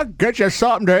eggnog? Get you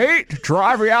something to eat?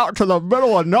 Drive you out to the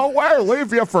middle of nowhere?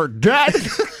 Leave you for dead?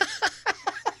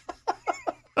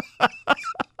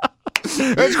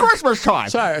 It's Christmas time.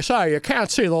 Sorry, you can't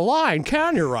see the line,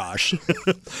 can you, Rush?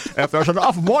 If there's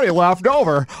enough money left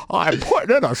over, I'm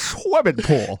putting in a swimming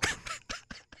pool.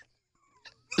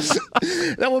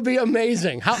 That would be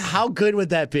amazing. How good would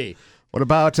that be? What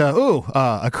about,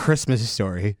 A Christmas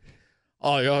Story?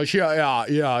 Oh, yeah,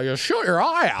 you shoot your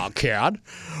eye out, kid.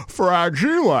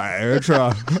 Fragile, it's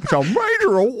a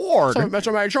major award. It's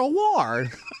a major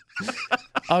award.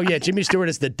 Oh, yeah, Jimmy Stewart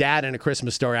is the dad in A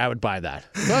Christmas Story. I would buy that.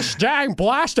 This dang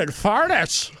blasted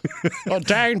furnace. The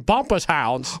dang bumpus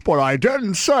hounds. But I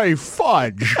didn't say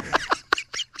fudge.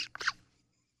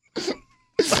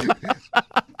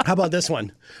 How about this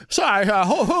one? Sorry,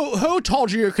 who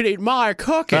told you could eat my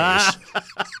cookies?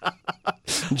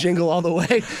 Jingle all the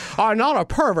way. I'm not a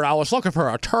pervert. I was looking for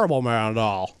a Turbo Man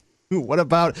doll. What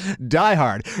about Die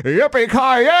Hard?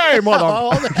 Yippee-ki-yay,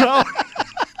 mother...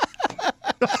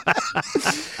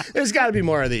 There's got to be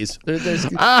more of these. There's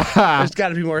got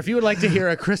to be more. If you would like to hear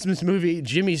a Christmas movie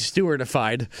Jimmy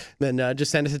Stewartified, then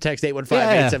just send us a text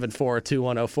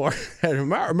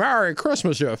 815-874-2104. Merry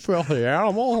Christmas, you filthy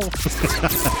animal.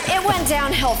 It went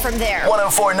downhill from there.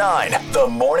 1049, The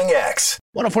Morning X.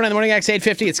 1049 The Morning X,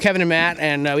 850. It's Kevin and Matt,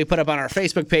 and we put up on our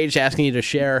Facebook page asking you to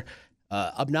share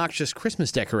obnoxious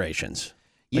Christmas decorations.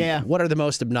 Yeah. What are the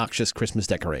most obnoxious Christmas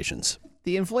decorations?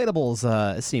 The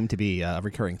inflatables seem to be a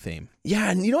recurring theme.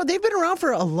 Yeah, and you know what? They've been around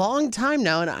for a long time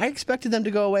now, and I expected them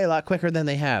to go away a lot quicker than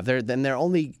they have. They're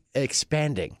only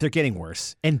expanding. They're getting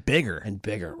worse and bigger. And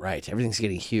bigger, right. Everything's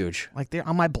getting huge. Like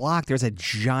on my block, there's a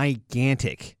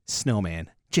gigantic snowman.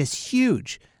 Just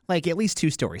huge. Like at least 2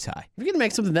 stories high. If you're going to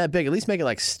make something that big, at least make it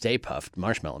like Stay Puft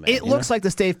Marshmallow Man. It looks like the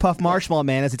Stay Puft Marshmallow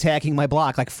Man is attacking my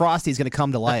block. Like Frosty's going to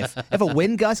come to life. If a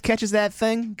wind gust catches that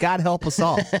thing, God help us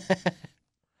all.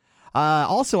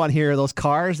 Also on here are those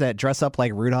cars that dress up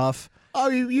like Rudolph. Oh,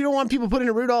 you don't want people putting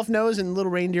a Rudolph nose and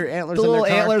little reindeer antlers the on their car?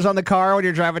 Little antlers on the car when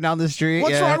you're driving down the street.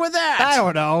 What's wrong with that? I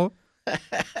don't know.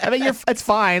 I mean, it's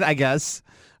fine, I guess.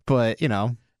 But,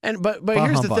 But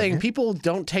here's the thing. People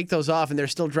don't take those off, and they're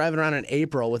still driving around in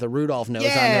April with a Rudolph nose on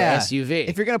their SUV.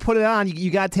 If you're going to put it on,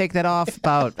 you got to take that off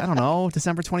about, I don't know,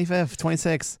 December 25th,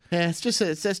 26th. Yeah,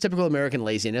 it's typical American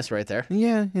laziness right there.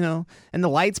 Yeah, And the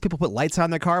lights, people put lights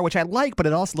on their car, which I like, but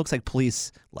it also looks like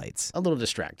police lights. A little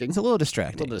distracting. It's a little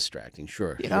distracting.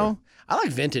 Sure. Know? I like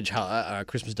vintage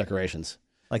Christmas decorations.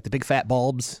 Like the big fat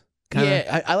bulbs.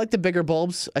 Yeah, I like the bigger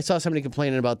bulbs. I saw somebody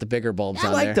complaining about the bigger bulbs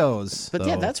on there. I like those. But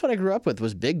yeah, that's what I grew up with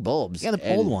was big bulbs. Yeah,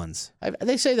 the old ones.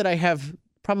 They say that I have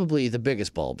probably the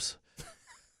biggest bulbs.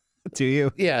 Do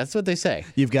you? Yeah, that's what they say.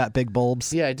 You've got big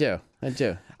bulbs? Yeah, I do.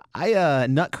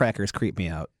 Nutcrackers creep me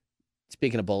out.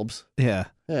 Speaking of bulbs. Yeah.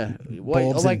 Yeah.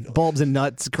 Bulbs and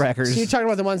nuts crackers. So you're talking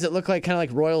about the ones that look kind of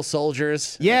like royal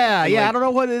soldiers? Yeah. I don't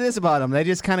know what it is about them. They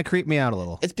just kind of creep me out a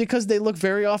little. It's because they look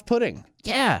very off-putting.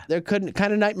 Yeah. They're kind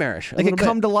of nightmarish. They could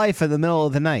come to life in the middle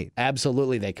of the night.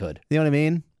 Absolutely they could. You know what I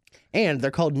mean? And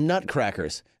they're called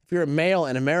nutcrackers. If you're a male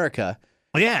in America.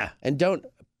 Yeah. And don't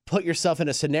put yourself in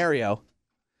a scenario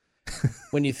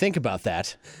when you think about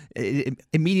that.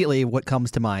 Immediately what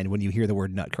comes to mind when you hear the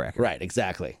word nutcracker. Right,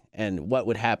 exactly. And what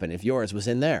would happen if yours was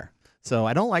in there? So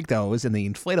I don't like those, and the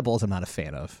inflatables I'm not a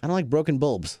fan of. I don't like broken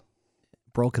bulbs.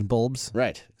 Broken bulbs?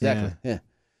 Right, exactly. Yeah.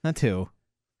 Not too.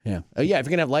 Yeah. Oh, yeah, if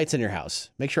you're going to have lights in your house,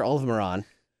 make sure all of them are on.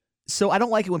 So I don't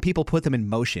like it when people put them in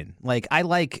motion. Like, I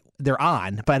like they're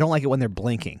on, but I don't like it when they're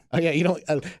blinking. Oh, yeah, you don't.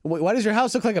 Why does your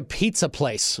house look like a pizza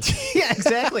place? Yeah,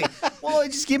 exactly. Well,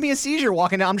 it just give me a seizure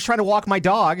walking down. I'm just trying to walk my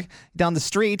dog down the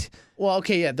street. Well,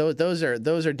 okay, yeah, those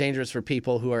are dangerous for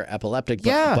people who are epileptic.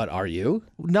 But are you?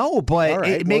 No, but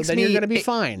right, it makes then me. You're going to be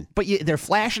fine. But they're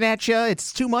flashing at you.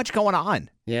 It's too much going on.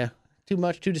 Yeah. Too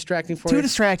much, too distracting for you? Too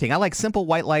distracting. I like simple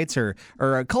white lights or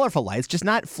colorful lights, just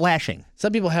not flashing.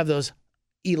 Some people have those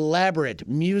elaborate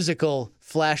musical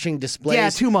flashing displays. Yeah,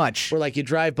 too much. Where you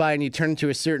drive by and you turn to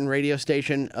a certain radio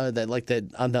station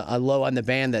low on the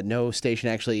band that no station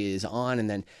actually is on, and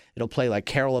then it'll play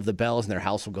Carol of the Bells, and their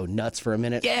house will go nuts for a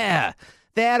minute. Yeah,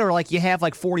 that or you have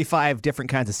 45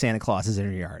 different kinds of Santa Clauses in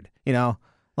your yard.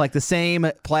 Like the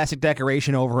same plastic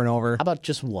decoration over and over. How about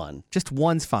just one? Just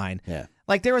one's fine. Yeah.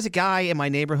 There was a guy in my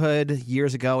neighborhood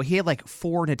years ago. He had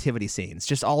 4 nativity scenes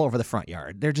just all over the front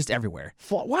yard. They're just everywhere.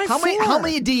 Why how 4? How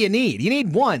many do you need? You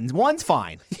need one. One's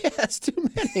fine. Yeah, that's too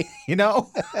many.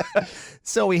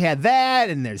 So we had that,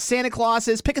 and there's Santa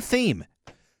Clauses. Pick a theme.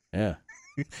 Yeah.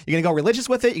 You're going to go religious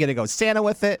with it? You're going to go Santa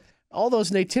with it? All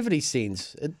those nativity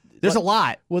scenes. There's a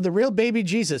lot. Will the real baby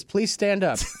Jesus please stand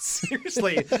up?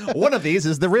 Seriously, one of these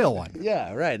is the real one.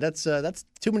 Yeah, right. That's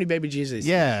too many baby Jesus.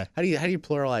 Yeah. How do you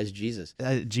pluralize Jesus?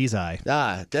 Jesus.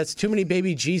 That's too many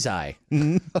baby Jesus.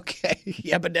 Mm-hmm. Okay.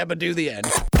 Yabba dabba do the end.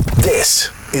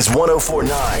 This is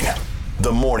 104.9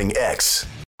 The Morning X.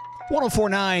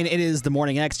 104.9, it is the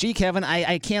Morning X. Gee, Kevin,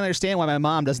 I can't understand why my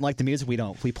mom doesn't like the music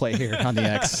we play here on the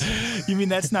X. You mean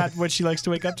that's not what she likes to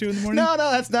wake up to in the morning? No,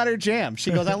 that's not her jam.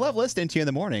 She goes, I love listening to you in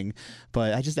the morning,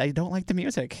 but I don't like the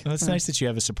music. Well, it's nice that you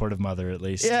have a supportive mother, at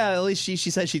least. Yeah, at least she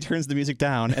said she turns the music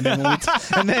down, and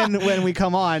then when we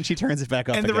come on, she turns it back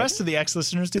up. And again. The rest of the X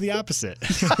listeners do the opposite.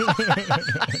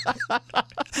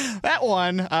 That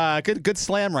one, good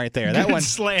slam right there. That good one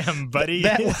slam, buddy.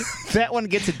 That one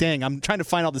gets a ding. I'm trying to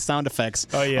find all the sound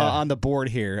effects on the board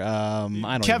here.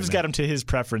 Kev's got them to his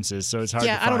preferences, so it's hard to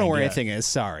find. I don't know where anything is.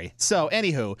 Sorry. So,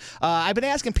 anywho, I've been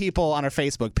asking people on our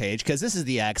Facebook page, because this is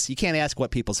the X, you can't ask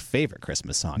what people's favorite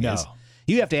Christmas song is.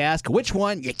 You have to ask which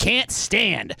one you can't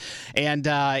stand. And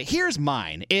here's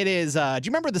mine. It is, do you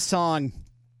remember the song...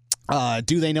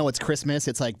 Do They Know It's Christmas?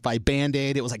 It's by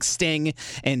Band-Aid. It was Sting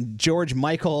and George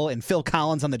Michael and Phil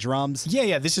Collins on the drums.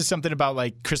 Yeah. This is something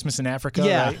about Christmas in Africa,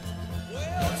 yeah. Right?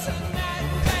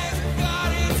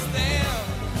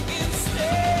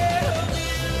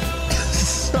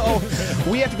 So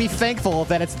we have to be thankful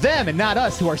that it's them and not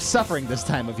us who are suffering this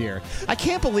time of year. I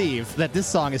can't believe that this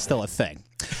song is still a thing.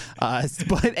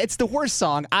 But it's the worst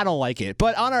song. I don't like it.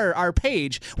 But on our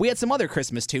page, we had some other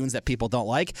Christmas tunes that people don't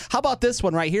like. How about this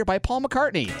one right here by Paul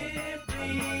McCartney?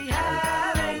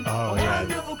 Oh, yeah.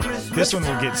 This one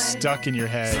will get stuck in your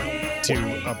head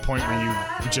to a point where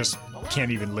you just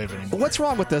can't even live anymore. What's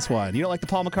wrong with this one? You don't like the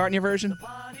Paul McCartney version?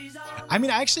 I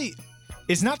mean, actually...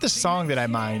 It's not the song that I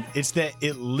mind. It's that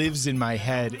it lives in my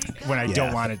head when I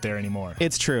don't want it there anymore.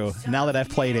 It's true. Now that I've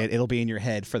played it, it'll be in your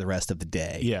head for the rest of the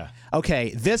day. Yeah.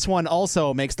 Okay, this one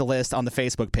also makes the list on the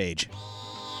Facebook page.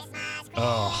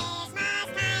 Oh.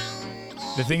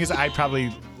 The thing is, I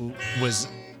probably was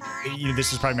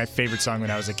this was probably my favorite song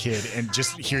when I was a kid, and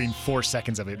just hearing 4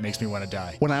 seconds of it makes me want to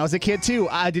die. When I was a kid, too.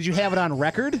 Did you have it on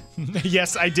record?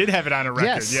 Yes, I did have it on a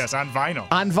record. Yes, on vinyl.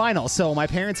 On vinyl. So my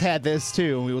parents had this,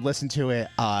 too, and we would listen to it.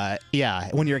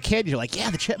 When you're a kid, you're like,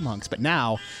 the Chipmunks. But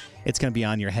now it's going to be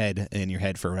on your head, in your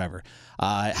head forever.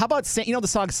 How about, the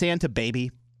song Santa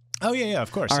Baby? Oh, yeah,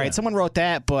 of course. All right, someone wrote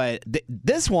that, but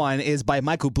this one is by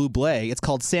Michael Bublé. It's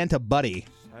called Santa Buddy.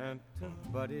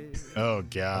 Oh,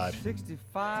 God.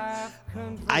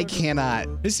 I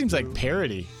cannot. This seems like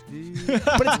parody.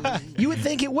 But you would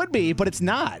think it would be, but it's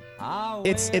not.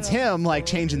 It's him, like,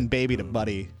 changing Baby to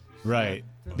Buddy. Right.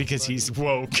 Because he's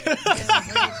woke.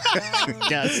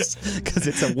 Yes, because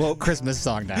it's a woke Christmas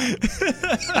song now.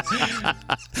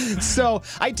 So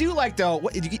I do like, though.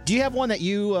 Do you have one that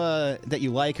you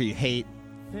like or you hate?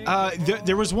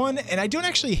 There was one, and I don't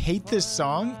actually hate this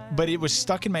song, but it was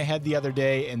stuck in my head the other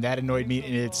day, and that annoyed me.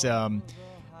 And it's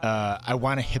I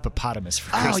Want a Hippopotamus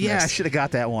for Christmas. Oh yeah, I should have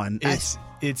got that one.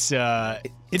 It's a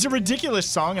ridiculous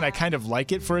song, and I kind of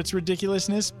like it for its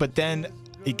ridiculousness, but then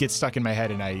it gets stuck in my head,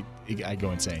 and I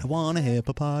go insane. I want a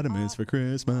hippopotamus for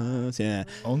Christmas. Yeah,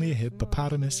 only a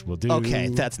hippopotamus will do. Okay,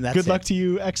 that's good luck to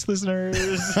you,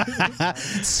 ex-listeners.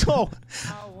 So,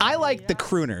 I like the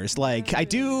crooners. Like, I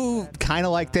do kind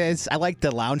of like this. I like the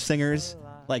lounge singers,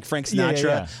 like Frank Sinatra.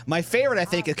 Yeah. My favorite, I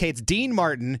think, it's Dean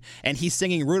Martin, and he's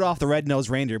singing Rudolph the Red-Nosed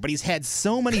Reindeer, but he's had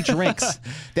so many drinks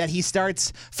that he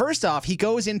starts, first off, he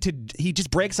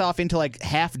just breaks off into like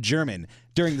half German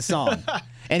during the song.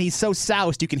 And he's so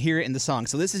soused you can hear it in the song.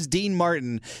 So this is Dean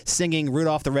Martin singing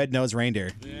Rudolph the Red-Nosed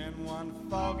Reindeer. Then one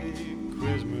foggy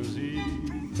Christmas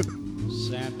Eve,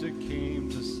 Santa came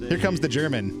to say, here comes the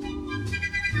German.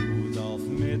 Rudolph,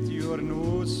 met your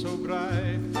nose so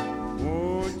bright,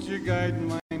 won't you guide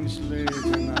mine sleigh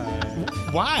tonight?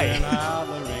 Why?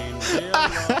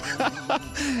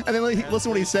 And then listen to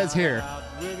what he says here.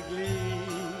 Rudy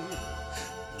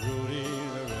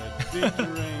the red-beaked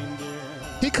reindeer.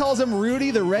 He calls him Rudy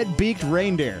the Red-Beaked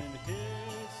Reindeer.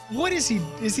 What is he?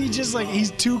 Is he just like, he's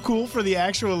too cool for the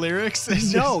actual lyrics?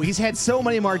 No, he's had so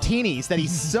many martinis that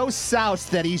he's so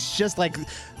soused that he's just like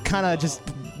kind of just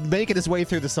making his way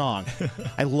through the song.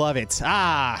 I love it.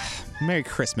 Merry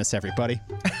Christmas, everybody.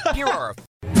 You are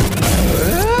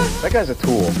that guy's a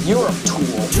tool. You're a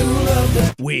tool. Tool of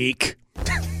the week.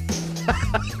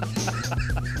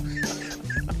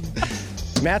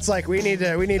 Matt's like, we need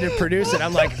to produce it.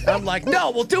 I'm like, no,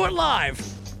 we'll do it live.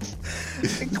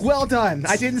 Well done.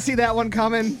 I didn't see that one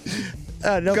coming.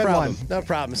 No Good problem. one. No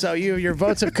problem. So your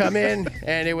votes have come in,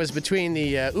 and it was between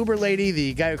the Uber lady,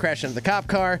 the guy who crashed into the cop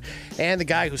car, and the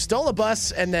guy who stole a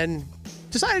bus and then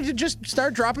decided to just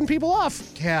start dropping people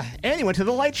off. Yeah, and he went to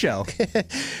the light show.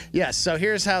 Yes, so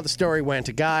here's how the story went.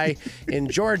 A guy in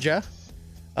Georgia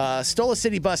stole a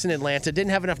city bus in Atlanta, didn't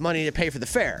have enough money to pay for the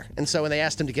fare. And so when they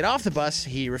asked him to get off the bus,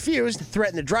 he refused,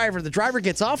 threatened the driver. The driver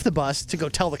gets off the bus to go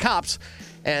tell the cops,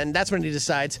 and that's when he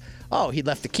decides, he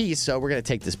left the keys, so we're going to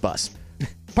take this bus.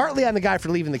 Partly on the guy for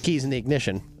leaving the keys in the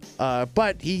ignition.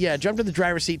 But he jumped in the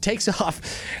driver's seat, takes off,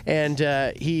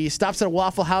 and he stops at a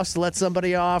Waffle House to let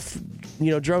somebody off,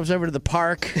 drove over to the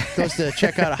park, goes to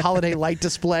check out a holiday light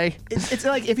display. It's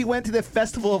like if he went to the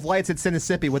Festival of Lights at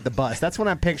Mississippi with the bus. That's what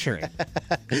I'm picturing.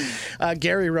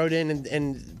 Gary wrote in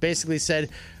and basically said,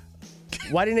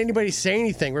 why didn't anybody say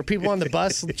anything? Were people on the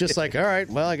bus just like, all right,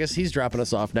 well, I guess he's dropping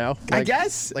us off now? I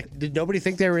guess. Like, did nobody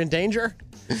think they were in danger?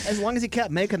 As long as he kept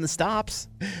making the stops.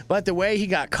 But the way he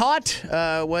got caught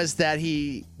was that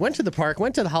he went to the park,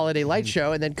 went to the holiday light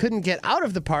show, and then couldn't get out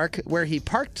of the park where he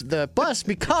parked the bus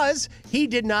because he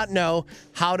did not know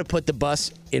how to put the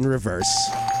bus in reverse.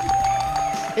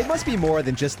 It must be more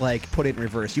than just like put it in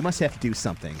reverse. You must have to do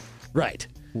something. Right.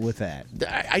 With that.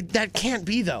 That can't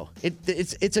be, though.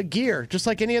 It's a gear, just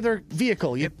like any other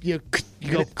vehicle. You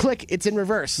go click, it's in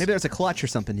reverse. Maybe there's a clutch or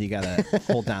something you gotta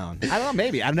hold down. I don't know,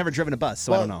 maybe. I've never driven a bus,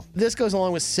 so I don't know. This goes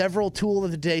along with several Tool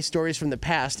of the Day stories from the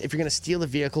past. If you're going to steal a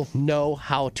vehicle, know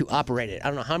how to operate it. I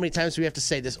don't know how many times we have to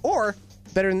say this, or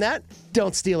better than that,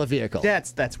 don't steal a vehicle.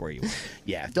 That's where you are.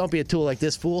 Yeah, don't be a tool like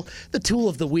this fool. The Tool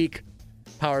of the Week,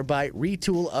 powered by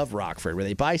Retool of Rockford, where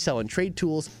they buy, sell, and trade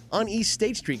tools on East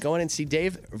State Street. Go in and see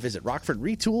Dave or visit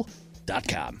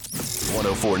rockfordretool.com.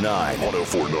 1049.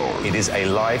 It is a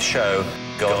live show.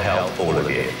 God help all of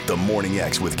you. The Morning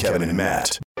X with Kevin and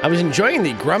Matt. I was enjoying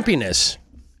the grumpiness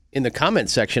in the comment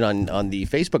section on the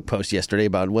Facebook post yesterday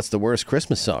about what's the worst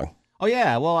Christmas song. Oh,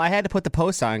 yeah. Well, I had to put the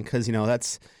post on because,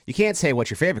 you can't say what's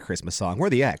your favorite Christmas song.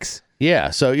 We're the X. Yeah,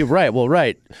 so you're right. Well,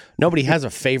 right. Nobody has a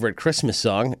favorite Christmas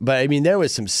song, but I mean, there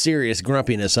was some serious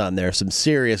grumpiness on there, some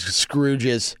serious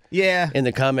Scrooges. Yeah. In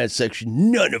the comments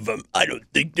section. None of them. I don't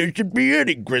think there should be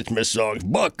any Christmas songs.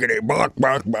 Buckety, buck,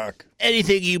 buck, buck.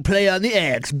 Anything you play on the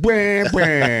X. Blah,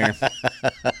 blah.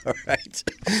 Right.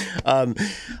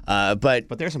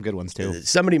 But there's some good ones, too.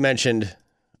 Somebody mentioned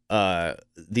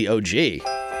the OG.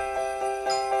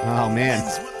 Oh, man.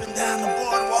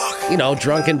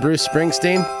 Drunken Bruce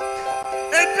Springsteen.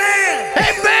 Hey, man!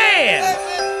 Hey, man!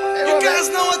 You guys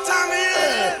know what time it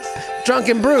is?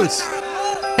 Drunken Bruce.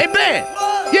 Hey, man!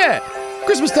 Yeah,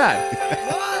 Christmas time.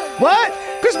 What?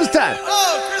 Christmas time.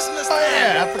 Oh, Christmas time. Oh,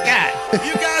 yeah, I forgot.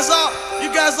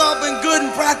 You guys all been good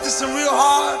and practicing real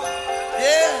hard.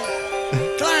 Yeah.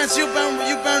 Clarence, you've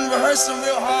been rehearsing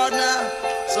real hard now.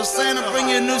 So Santa, bring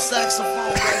you a new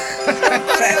saxophone.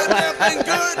 Everybody out there been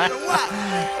good or what?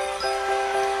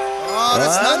 Oh,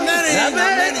 that's not many. Not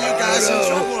many. You guys in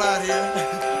trouble out here.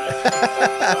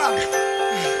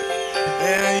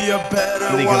 Yeah, you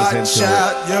better watch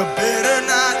out. You better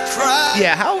not cry.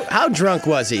 Yeah, how drunk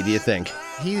was he, do you think?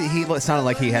 He sounded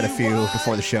like he had a few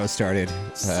before the show started.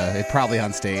 Probably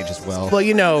on stage as well. Well,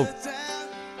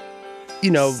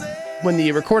 when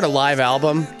you record a live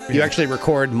album, you actually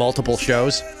record multiple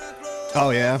shows.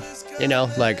 Oh, yeah?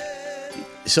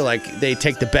 So they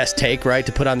take the best take, right,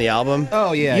 to put on the album?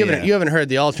 Oh, yeah, You haven't heard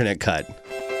the alternate cut.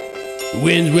 The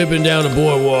wind's whipping down the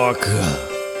boardwalk.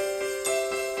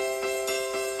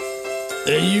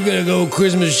 And you're going to go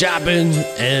Christmas shopping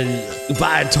and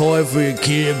buy a toy for your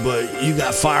kid, but you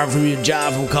got fired from your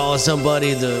job from calling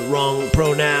somebody the wrong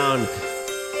pronoun.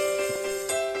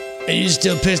 And you're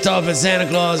still pissed off at Santa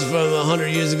Claus from 100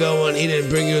 years ago when he didn't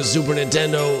bring you a Super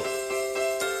Nintendo.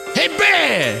 Hey,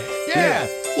 Ben! Yeah.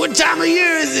 What time of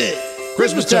year is it?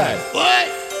 Christmas time. What?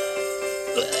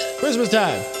 Christmas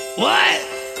time. What?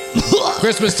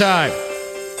 Christmas time.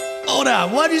 Hold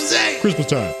on, what'd you say? Christmas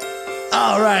time.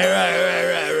 Oh, right.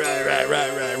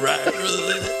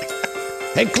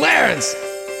 Hey, Clarence!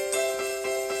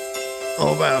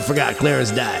 Oh, man, I forgot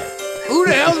Clarence died. Who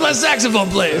the hell's my saxophone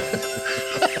player?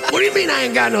 What do you mean I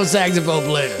ain't got no saxophone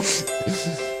player?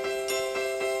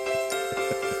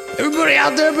 Everybody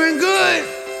out there been good?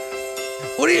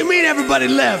 What do you mean everybody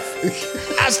left?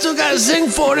 I still gotta sing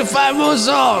 45 more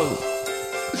songs.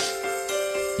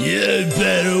 You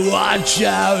better watch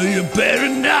out. You better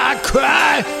not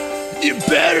cry. You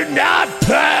better not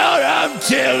pout. I'm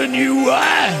telling you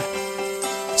why.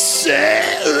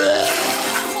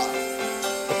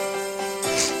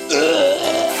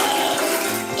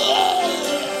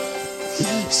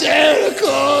 Santa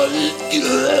Claus is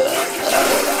good.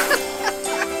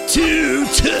 Too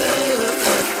tough.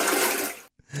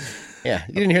 Yeah,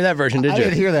 you didn't hear that version, did you? I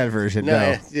didn't hear that version,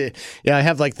 no. Yeah, I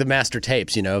have the master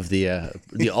tapes, of the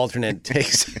alternate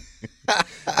takes.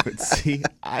 But see,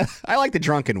 I like the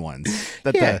drunken ones.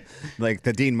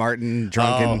 The Dean Martin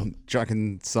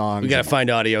drunken song. We got to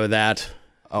find audio of that.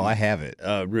 Oh, I have it.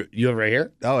 You have it right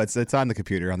here? Oh, it's on the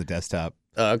computer on the desktop.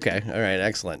 Oh, okay. All right.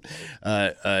 Excellent.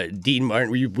 Dean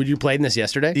Martin, were you playing this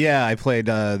yesterday? Yeah, I played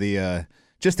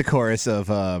just the chorus of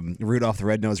Rudolph the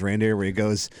Red-Nosed Reindeer where he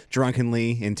goes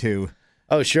drunkenly into...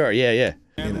 Oh, sure. Yeah.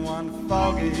 And one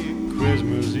foggy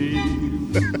Christmas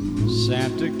Eve,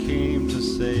 Santa came to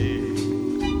say,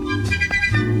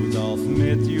 Rudolph,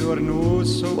 mit your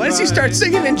nose so Why does he start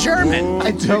singing in German?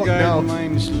 I don't know.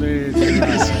 You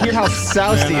just hear how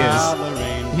soused he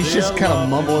is. He's just kind of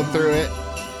mumbling through it.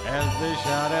 As they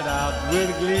shouted out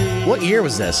with glee. What year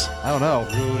was this? I don't know.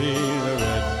 Rudy the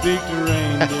red-beaked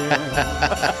reindeer,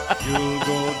 you'll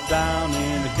go down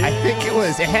in history. I think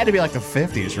it had to be like the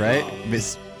 50s, right?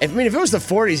 If it was the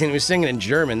 40s and he was singing in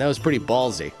German, that was pretty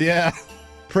ballsy. Yeah.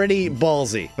 Pretty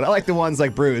ballsy. But I like the ones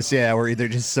like Bruce, where they're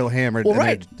just so hammered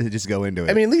they just go into it.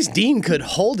 I mean, at least Dean could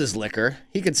hold his liquor.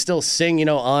 He could still sing,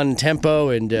 on tempo,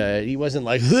 and he wasn't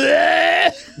like,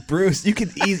 Bruce, you can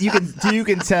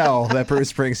tell that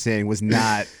Bruce Springsteen was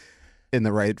not in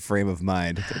the right frame of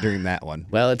mind during that one.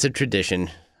 Well, it's a tradition.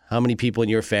 How many people in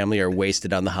your family are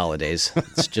wasted on the holidays?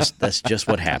 That's just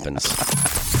what happens.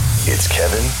 It's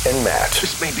Kevin and Matt.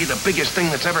 This may be the biggest thing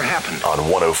that's ever happened. On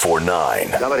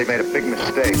 104.9. Somebody made a big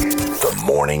mistake. The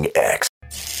Morning X.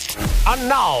 And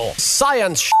now,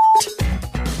 science.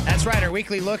 That's right, our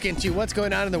weekly look into what's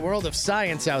going on in the world of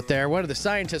science out there. What are the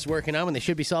scientists working on when they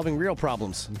should be solving real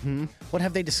problems? Mm-hmm. What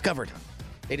have they discovered?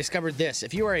 They discovered this.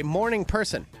 If you are a morning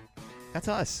person, that's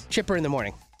us. Chipper in the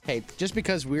morning. Hey, just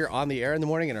because we're on the air in the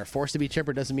morning and are forced to be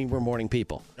chipper doesn't mean we're morning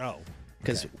people. Oh.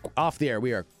 Because off the air,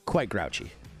 we are quite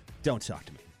grouchy. Don't talk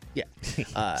to me. Yeah.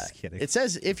 Just kidding. It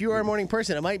says if you are a morning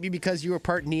person, it might be because you were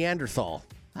part Neanderthal.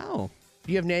 Oh.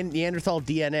 You have Neanderthal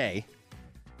DNA,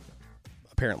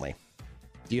 apparently.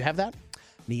 Do you have that?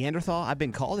 Neanderthal? I've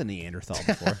been called a Neanderthal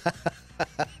before.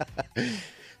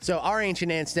 So our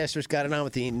ancient ancestors got it on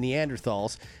with the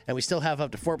Neanderthals, and we still have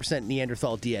up to 4%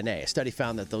 Neanderthal DNA. A study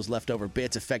found that those leftover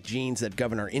bits affect genes that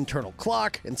govern our internal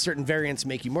clock, and certain variants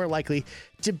make you more likely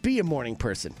to be a morning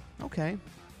person. Okay.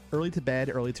 Early to bed,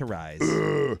 early to rise.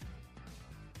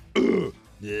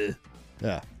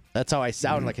 Yeah. That's how I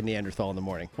sound like a Neanderthal in the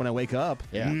morning. When I wake up.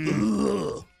 Yeah.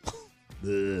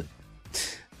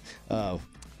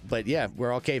 But yeah,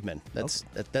 we're all cavemen. That's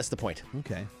the point.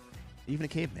 Okay. Even a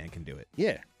caveman can do it.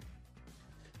 Yeah.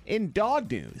 In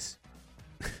dog news,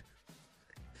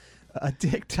 a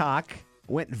TikTok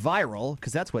went viral,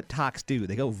 because that's what talks do.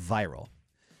 They go viral.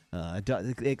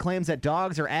 It claims that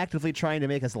dogs are actively trying to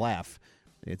make us laugh.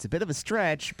 It's a bit of a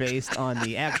stretch based on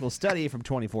the actual study from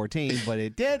 2014, but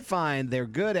it did find they're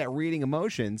good at reading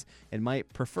emotions and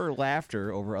might prefer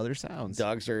laughter over other sounds.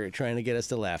 Dogs are trying to get us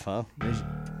to laugh, huh?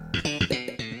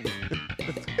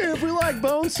 If we like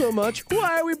bones so much,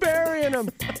 why are we burying them?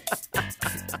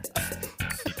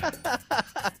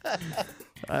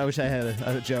 I wish I had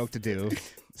a joke to do.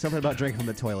 Something about drinking from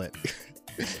the toilet.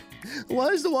 Why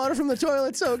is the water from the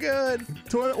toilet so good?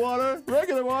 Toilet water,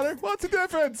 regular water, what's the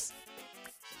difference?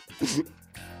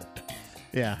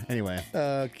 Yeah, anyway.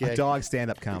 Okay. A dog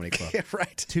stand-up comedy club. Yeah,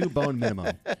 right. 2 bone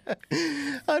minimum.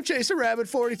 I've chased a rabbit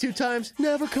 42 times,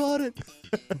 never caught it.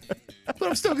 But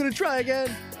I'm still going to try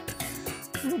again.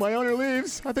 My owner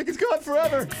leaves. I think he's gone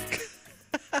forever.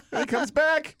 And he comes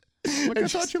back. Like I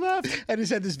thought you left. I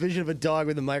just had this vision of a dog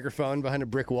with a microphone behind a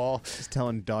brick wall. Just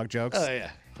telling dog jokes. Oh,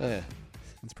 yeah.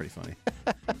 That's pretty funny.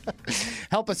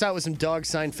 Help us out with some dog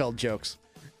Seinfeld jokes.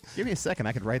 Give me a second.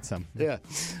 I could write some. Yeah.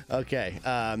 Okay.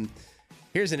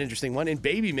 Here's an interesting one. In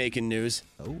baby-making news.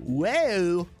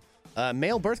 Whoa. A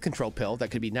male birth control pill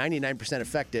that could be 99%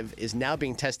 effective is now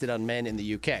being tested on men in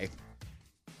the UK.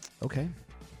 Okay.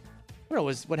 I don't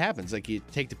know, what happens? Like you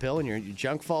take the pill and your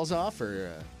junk falls off,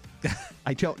 or?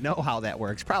 I don't know how that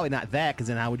works. Probably not that, because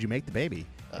then how would you make the baby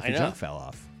if your junk fell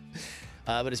off?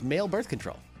 But it's male birth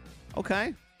control.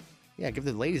 Okay. Yeah, give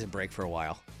the ladies a break for a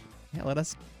while. Yeah, let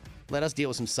us deal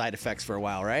with some side effects for a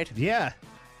while, right? Yeah.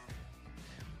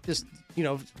 Just,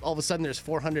 all of a sudden there's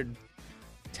 400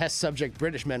 test subject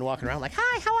British men walking around like,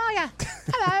 hi, how are you?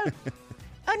 Hello.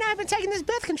 Oh, no, I've been taking this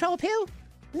birth control pill.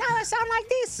 Now I sound like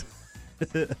this.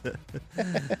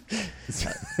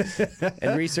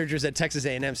 And researchers at Texas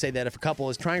A&M say that if a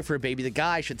couple is trying for a baby, the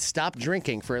guy should stop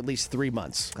drinking for at least 3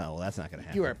 months. Oh, well, that's not going to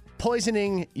happen. You are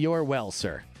poisoning your well,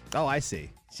 sir. Oh, I see.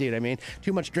 See what I mean?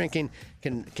 Too much drinking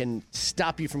can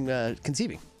stop you from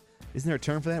conceiving. Isn't there a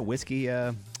term for that? Whiskey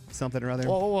something or other?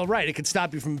 Well, right. It can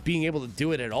stop you from being able to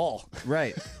do it at all.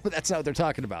 Right. But that's not what they're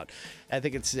talking about. I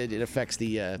think it affects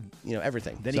the,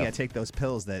 everything. Then you got to take those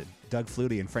pills that Doug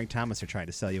Flutie and Frank Thomas are trying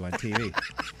to sell you on TV.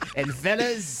 And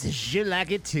fellas, you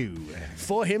like it too.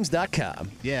 Forhims.com.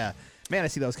 Yeah. Man, I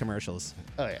see those commercials.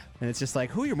 Oh, yeah. And it's just like,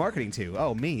 who are you marketing to?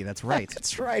 Oh, me. That's right.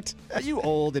 That's right. Are you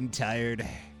old and tired?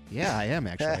 Yeah, I am,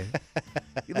 actually.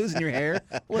 You losing your hair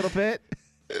a little bit?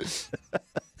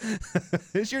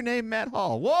 Is your name Matt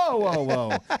Hall?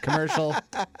 Whoa. Commercial.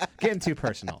 Getting too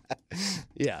personal.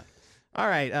 Yeah. All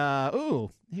right.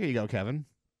 Here you go, Kevin.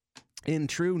 In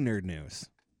true nerd news,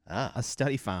 a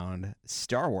study found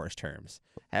Star Wars terms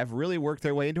have really worked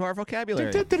their way into our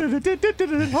vocabulary.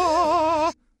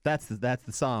 That's the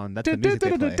song. That's the music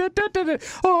they play.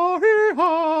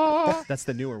 That's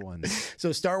the newer one.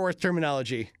 So Star Wars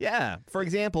terminology. Yeah. For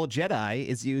example, Jedi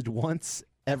is used once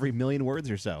every million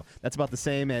words or so. That's about the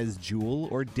same as jewel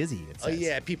or dizzy, it says. Oh,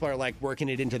 yeah. People are like working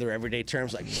it into their everyday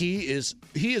terms. Like, he is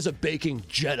a baking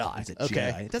Jedi. He's a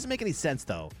Jedi. It doesn't make any sense,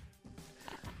 though.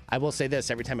 I will say this.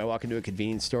 Every time I walk into a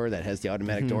convenience store that has the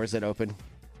automatic doors that open,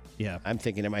 yeah, I'm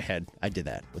thinking in my head, I did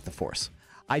that with the Force.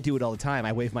 I do it all the time.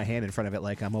 I wave my hand in front of it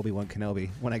like I'm Obi-Wan Kenobi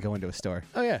when I go into a store.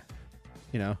 Oh, yeah.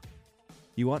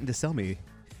 You wanting to sell me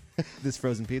this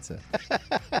frozen pizza.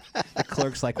 The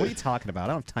clerk's like, what are you talking about?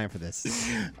 I don't have time for this.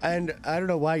 And I don't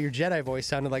know why your Jedi voice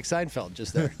sounded like Seinfeld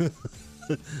just there.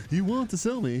 You want to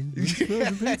sell me this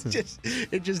frozen pizza?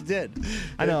 It just did.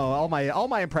 I know. All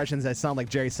my impressions, I sound like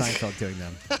Jerry Seinfeld doing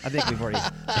them. I think we've already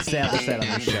established that on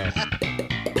this show.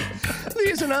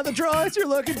 These are not the droids you're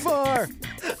looking for.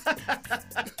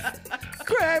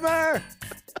 Kramer!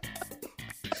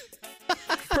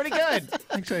 Pretty good.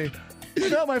 Actually,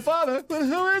 you're not my father. Then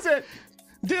who is it?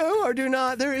 Do or do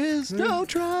not. There is no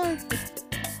try.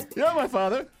 You're my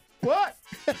father. What?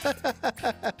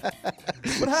 But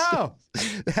how?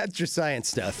 That's your science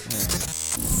stuff.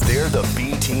 They're the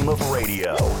B team of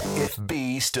radio. If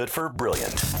B stood for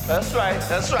brilliant. That's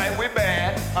right. We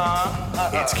bad.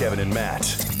 It's Kevin and Matt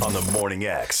on the Morning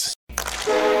X.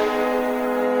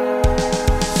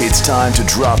 It's time to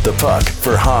drop the puck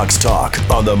for Hogs Talk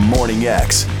on the Morning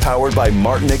X. Powered by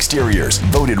Martin Exteriors.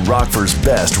 Voted Rockford's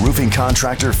best roofing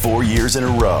contractor 4 years in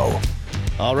a row.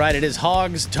 All right, it is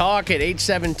Hogs Talk at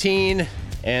 8:17.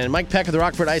 And Mike Peck of the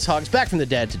Rockford Ice Hogs back from the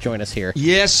dead to join us here.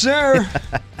 Yes, sir.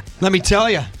 Let me tell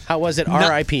you. How was it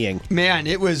RIPing? Man,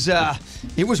 it was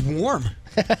warm.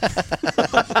 That's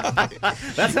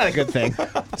not a good thing.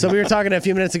 So we were talking a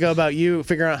few minutes ago about you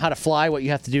figuring out how to fly, what you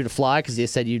have to do to fly, because you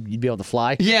said you'd be able to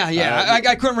fly. Yeah.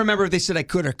 I couldn't remember if they said I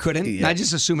could or couldn't. Yeah. I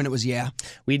just assuming it was yeah.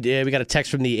 We got a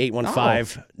text from the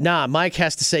 815. Nah, Mike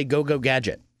has to say go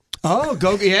gadget. Oh,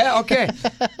 yeah, okay.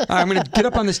 All right, I'm going to get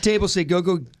up on this table, say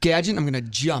go gadget, I'm going to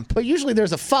jump. But usually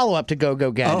there's a follow-up to go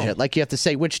gadget. Like you have to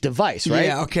say which device, right?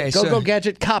 Yeah, okay. Go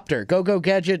gadget copter. Go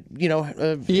gadget,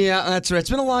 Yeah, that's right. It's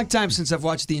been a long time since I've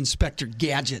watched the Inspector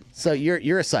Gadget. So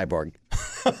you're a cyborg.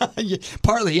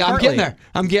 Partly, yeah.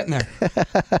 I'm getting there.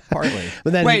 Partly.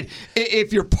 But then, wait,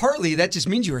 if you're partly, that just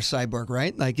means you're a cyborg,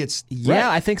 right? Like it's Yeah,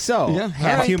 I think so. Yeah,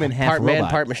 half human, half part robot. man,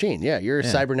 part machine. Yeah, you're a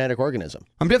cybernetic organism.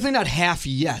 I'm definitely not half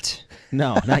yet.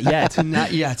 No, not yet.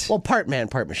 Not yet. Well, part man,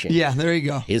 part machine. Yeah, there you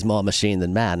go. He's more machine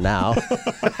than man now.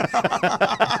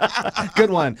 Good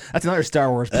one. That's another Star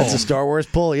Wars pull. That's a Star Wars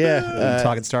pull, yeah.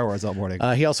 Talking Star Wars all morning.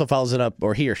 He also follows it up,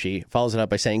 or he or she follows it up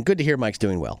by saying, good to hear Mike's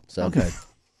doing well. So okay.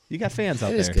 You got fans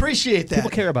out there. Appreciate that. People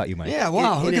care about you, Mike. Yeah,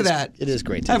 wow, look at that. It is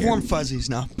great to I have hear. warm fuzzies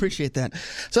now. Appreciate that.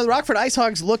 So the Rockford Ice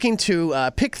Hogs looking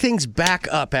to pick things back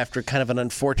up after kind of an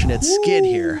unfortunate skid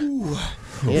here.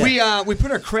 Yeah. We put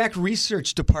our crack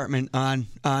research department on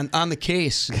the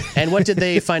case. And what did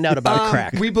they find out about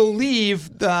crack? We believe,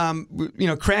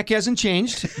 crack hasn't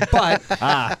changed, but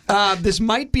this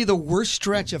might be the worst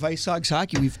stretch of Ice Hogs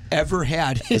hockey we've ever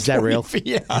had. Is that real?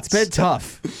 Yeah, it's been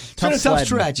tough. It's been a tough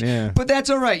stretch, but that's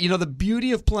all right. You know, the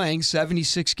beauty of playing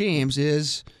 76 games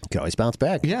is you can always bounce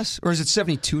back. Yes, or is it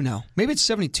 72 now? Maybe it's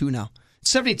 72 now.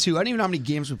 72. I don't even know how many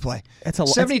games we play. It's a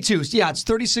lot. 72. Yeah, it's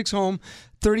 36 home,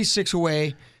 36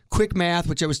 away. Quick math,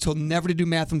 which I was told never to do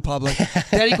math in public.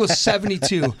 That equals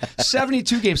 72.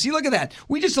 72 games. See, look at that.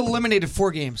 We just eliminated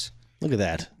 4 games. Look at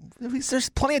that. There's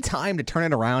plenty of time to turn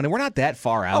it around, and we're not that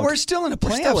far out. Oh, we're still in a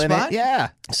playoff spot. Yeah.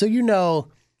 So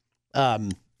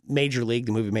Major League,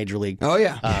 the movie Major League. Oh,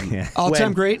 yeah.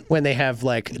 All-time great. When they have,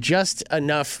 just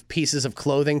enough pieces of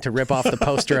clothing to rip off the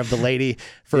poster of the lady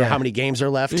for how many games are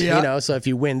left. Yeah. So if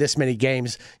you win this many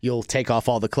games, you'll take off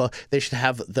all the clothes. They should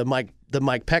have the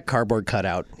Mike Peck cardboard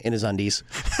cutout in his undies.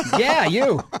 Yeah,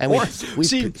 you. And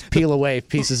we peel away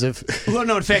pieces of... Well,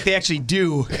 no, in fact, they actually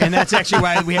do. And that's actually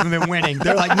why we haven't been winning.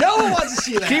 They're like, no one wants to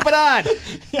see that. Keep it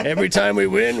on. Every time we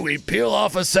win, we peel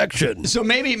off a section. So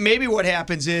maybe what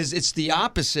happens is it's the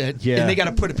opposite, and they got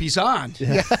to put a piece on.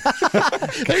 Yeah.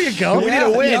 There you go. We need a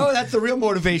win. That's the real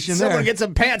motivation Someone there. get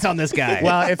some pants on this guy.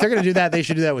 Well, if they're going to do that, they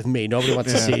should do that with me. Nobody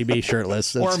wants to see me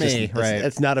shirtless. Or me, right.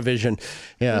 It's not a vision.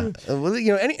 Yeah.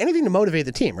 Anything to motivate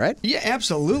the team, right? Yeah,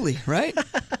 absolutely, right?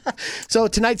 So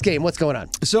tonight's game, what's going on?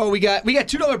 So we got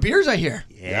 $2 beers, I hear.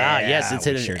 Yes, it's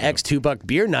an X $2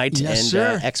 beer night, yes, and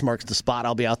sir. X marks the spot.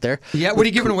 I'll be out there. Yeah, what are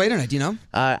you giving away tonight? Do you know?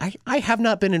 I have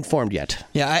not been informed yet.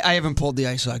 Yeah, I haven't pulled the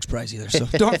Ice Hogs prize either, so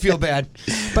don't feel bad.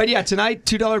 But yeah, tonight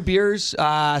 $2 beers,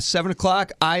 7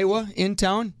 o'clock, Iowa in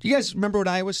town. Do you guys remember what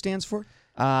Iowa stands for?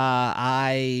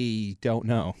 I don't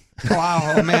know.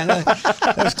 Wow, oh man,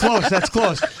 that was close. That's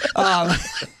close.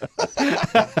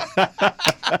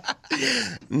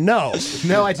 No,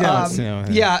 I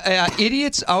don't.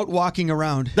 Idiots out walking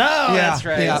around. No, that's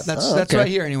right. Yeah, that's right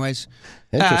here, anyways.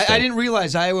 I didn't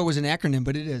realize Iowa was an acronym,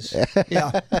 but it is.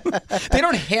 Yeah, they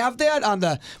don't have that on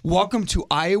the "Welcome to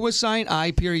Iowa" sign.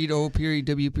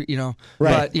 I.O.W. Right.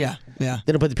 But yeah. They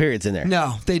don't put the periods in there.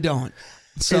 No, they don't.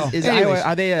 So is Iowa,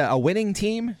 are they a winning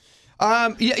team? They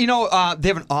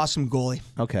have an awesome goalie.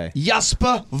 Okay.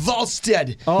 Jasper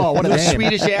Wallstedt. Oh, what a name.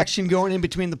 Swedish action going in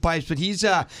between the pipes, but he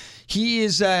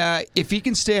is if he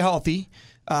can stay healthy,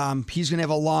 he's going to have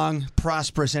a long,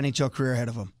 prosperous NHL career ahead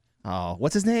of him. Oh,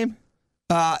 what's his name?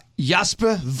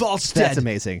 Jasper Wallstedt. That's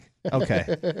amazing.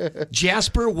 Okay.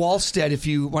 Jasper Wallstedt, if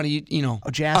you want to,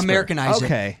 Jasper. Americanize it.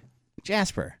 Okay.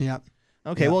 Jasper. Yeah.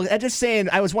 Okay, well, I'm just saying,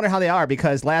 I was wondering how they are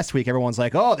because last week everyone's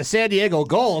like, oh, the San Diego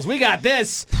Gulls, we got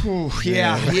this.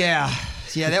 Yeah.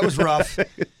 Yeah, that was rough.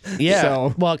 Yeah.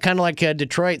 So- Well, kind of like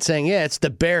Detroit saying, "Yeah, it's the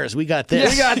Bears. We got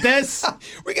this. We got this.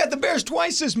 We got the Bears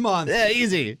twice this month. Yeah,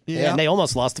 easy. Yeah, and they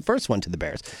almost lost the first one to the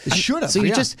Bears. They should have. So you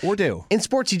yeah. just Or do. in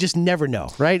sports, you just never know,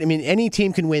 right? I mean, any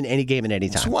team can win any game at any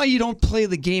That's time. why you don't play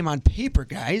the game on paper,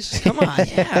 guys. Come on.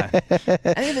 Yeah.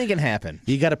 Anything can happen.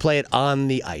 You got to play it on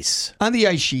the ice, On the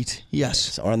ice sheet,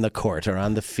 yes. or on the court, or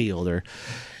on the field, or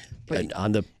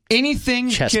on the Anything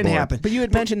chessboard. can happen. But you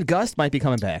had mentioned Gus might be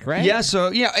coming back, right? Yeah,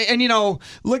 and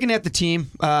looking at the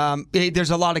team, there's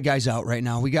a lot of guys out right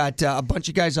now. We got a bunch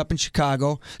of guys up in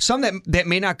Chicago, some that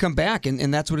may not come back,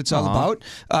 and that's what it's all about.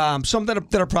 Some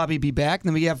that'll probably be back. And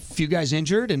then we have a few guys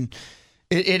injured, and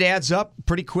it adds up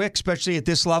pretty quick, especially at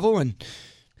this level. And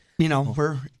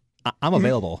I'm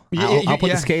available. Yeah, I'll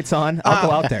put the skates on. I'll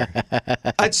go out there.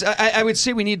 I would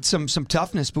say we need some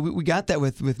toughness, but we got that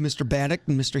with Mr. Bannock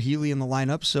and Mr. Healy in the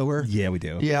lineup. So we're we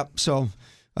do. Yeah, so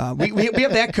we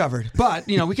have that covered. But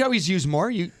we can always use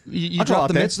more. You drop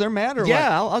the mitts there, Matt, or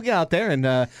yeah, what? I'll get out there and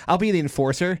I'll be the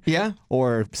enforcer. Yeah,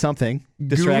 or something.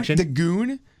 Distraction. The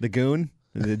goon. The goon.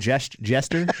 The jester.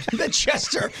 The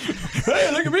jester.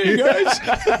 Hey, look at me, guys.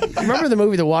 Remember the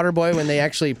movie The Waterboy when they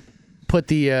actually put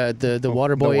the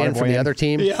water boy in from the other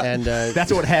team? Yeah. And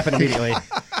that's what happened immediately.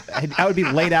 I would be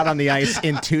laid out on the ice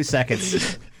in 2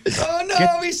 seconds. Oh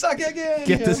no, we suck again.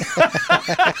 Get the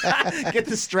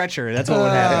stretcher. That's what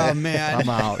would happen. Oh man, I'm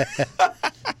out.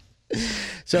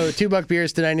 So $2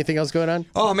 beers tonight. Anything else going on?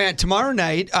 Oh man, tomorrow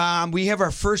night we have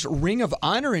our first Ring of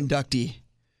Honor inductee.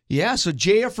 Yeah, so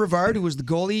J.F. Rivard, who was the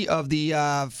goalie of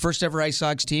the first ever Ice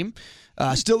Hogs team,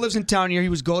 still lives in town here. He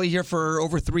was goalie here for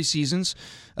over 3 seasons.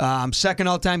 Second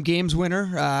all-time games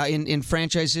winner in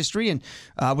franchise history. And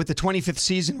with the 25th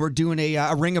season, we're doing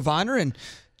a Ring of Honor, and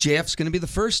JF's going to be the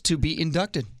first to be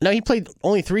inducted. Now, he played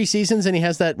only 3 seasons, and he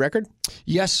has that record?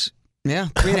 Yes. Yeah,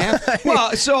 3.5.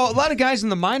 Well, so a lot of guys in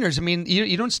the minors, I mean,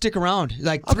 you don't stick around.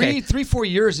 Like 3-4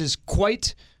 years is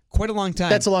quite a long time.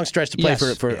 That's a long stretch to play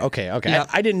Yes. for. Okay. Yeah.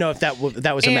 I didn't know if that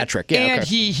was a metric. Yeah, and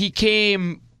okay. he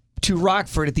came to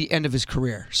Rockford at the end of his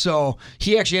career. So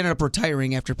he actually ended up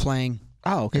retiring after playing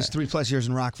his 3+ years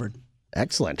in Rockford.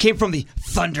 Excellent. Came from the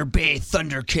Thunder Bay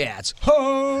Thundercats.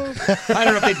 Oh! I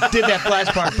don't know if they did that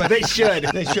last part, but they should.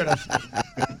 They should have.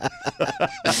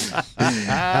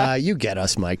 You get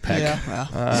us, Mike Peck. Yeah, well.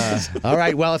 All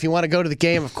right. Well, if you want to go to the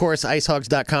game, of course,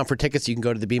 icehogs.com for tickets. You can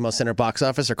go to the BMO Center box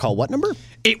office or call what number?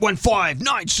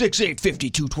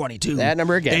 815-968-5222. That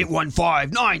number again.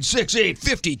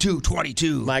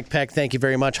 815-968-5222. Mike Peck, thank you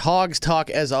very much. Hogs Talk,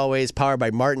 as always, powered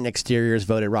by Martin Exteriors,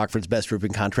 voted Rockford's best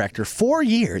roofing contractor 4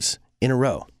 years in a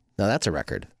row. Now, that's a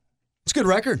record. It's a good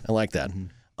record. I like that.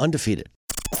 Undefeated.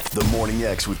 The Morning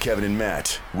X with Kevin and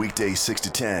Matt. Weekdays 6 to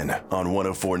 10 on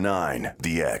 104.9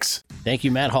 The X. Thank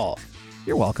you, Matt Hall.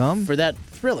 You're welcome. For that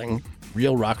thrilling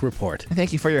Real Rock report.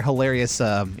 Thank you for your hilarious,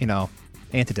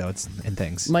 antidotes and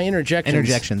things. My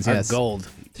interjections yes. are gold.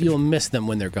 You'll miss them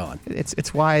when they're gone.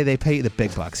 It's why they pay you the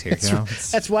big bucks here.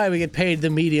 That's why we get paid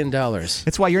the median dollars.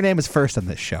 It's why your name is first on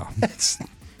this show. That's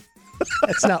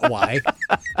not why.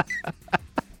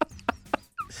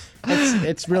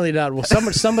 It's really not. Well,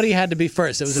 somebody had to be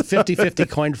first. It was a 50-50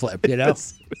 coin flip, you know?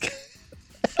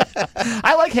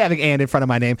 I like having "and" in front of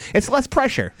my name. It's less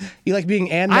pressure. You like being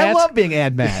 "and" Matt? I love being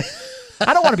 "and" Matt.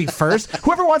 I don't want to be first.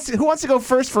 Who wants to go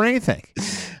first for anything?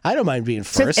 I don't mind being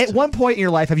first. At one point in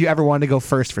your life, have you ever wanted to go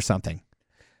first for something?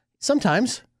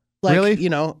 Sometimes. Like, really?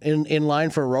 In line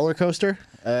for a roller coaster.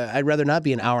 I'd rather not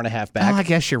be an hour and a half back. Oh, I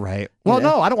guess you're right. Well,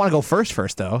 no, I don't want to go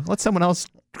first, though. Let someone else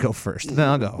go first. Then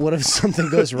I'll go. What if something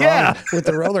goes wrong with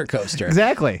the roller coaster?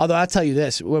 Exactly. Although I'll tell you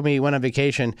this, when we went on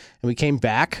vacation and we came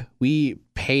back, we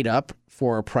paid up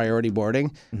for priority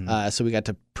boarding. So we got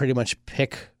to pretty much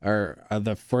pick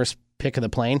the first pick of the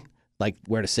plane, like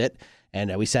where to sit.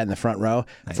 And we sat in the front row.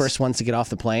 Nice. First ones to get off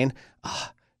the plane.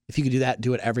 If you could do that,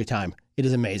 do it every time. It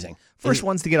is amazing. First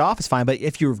ones to get off is fine, but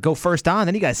if you go first on,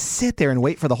 then you got to sit there and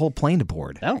wait for the whole plane to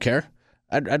board. I don't care.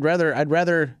 I'd rather not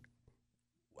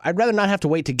have to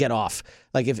wait to get off.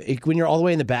 Like if when you're all the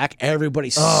way in the back,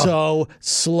 everybody's so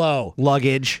slow.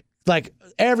 Luggage. Like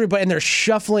everybody, and they're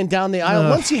shuffling down the aisle.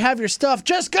 Once you have your stuff,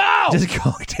 just go. Just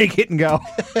go. Take it and go.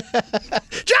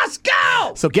 Just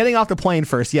go. So getting off the plane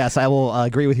first, yes, I will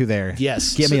agree with you there.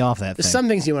 Yes. Get me off that thing. There's some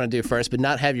things you want to do first, but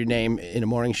not have your name in a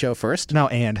morning show first. No,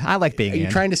 and I like being Are you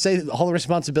trying to say all the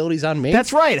responsibility's on me?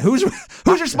 That's right. Who's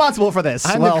responsible for this?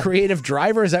 I'm the creative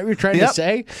driver. Is that what you're trying to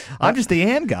say? I'm just the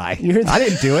and guy. I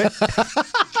didn't do it.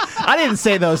 I didn't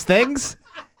say those things.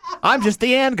 I'm just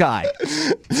the and guy.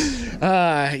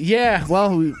 Yeah.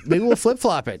 Well, maybe we'll flip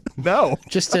flop it. No,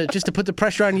 just to put the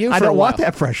pressure on you. I don't want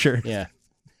that pressure. Yeah.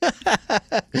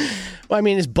 Well, I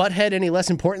mean, is Butthead any less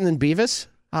important than Beavis?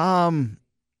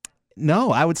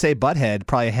 No, I would say Butthead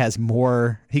probably has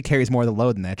more. He carries more of the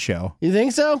load in that show. You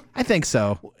think so? I think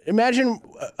so. Imagine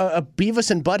a Beavis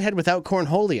and Butthead without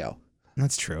Cornholio.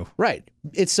 That's true. Right.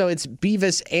 It's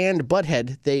Beavis and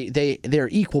Butthead. They're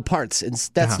equal parts, and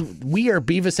we are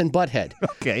Beavis and Butthead.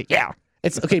 Okay. Yeah.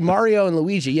 It's okay. Mario and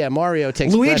Luigi. Yeah, Mario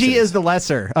takes. Luigi precedence. is the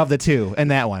lesser of the two in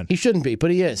that one. He shouldn't be,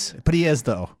 but he is. But he is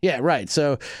though. Yeah. Right.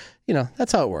 So,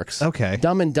 that's how it works. Okay.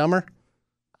 Dumb and Dumber.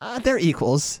 They're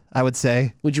equals, I would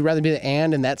say. Would you rather be the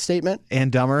and in that statement?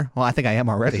 And dumber? Well, I think I am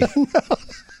already.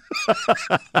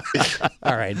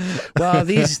 All right. Well,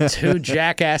 these two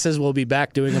jackasses will be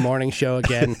back doing a morning show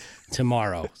again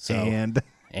tomorrow. So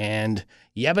and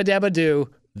yabba dabba do,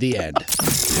 the end.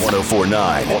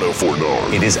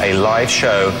 104.9. It is a live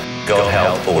show. God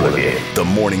help all of you. The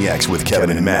Morning X with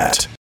Kevin and Matt.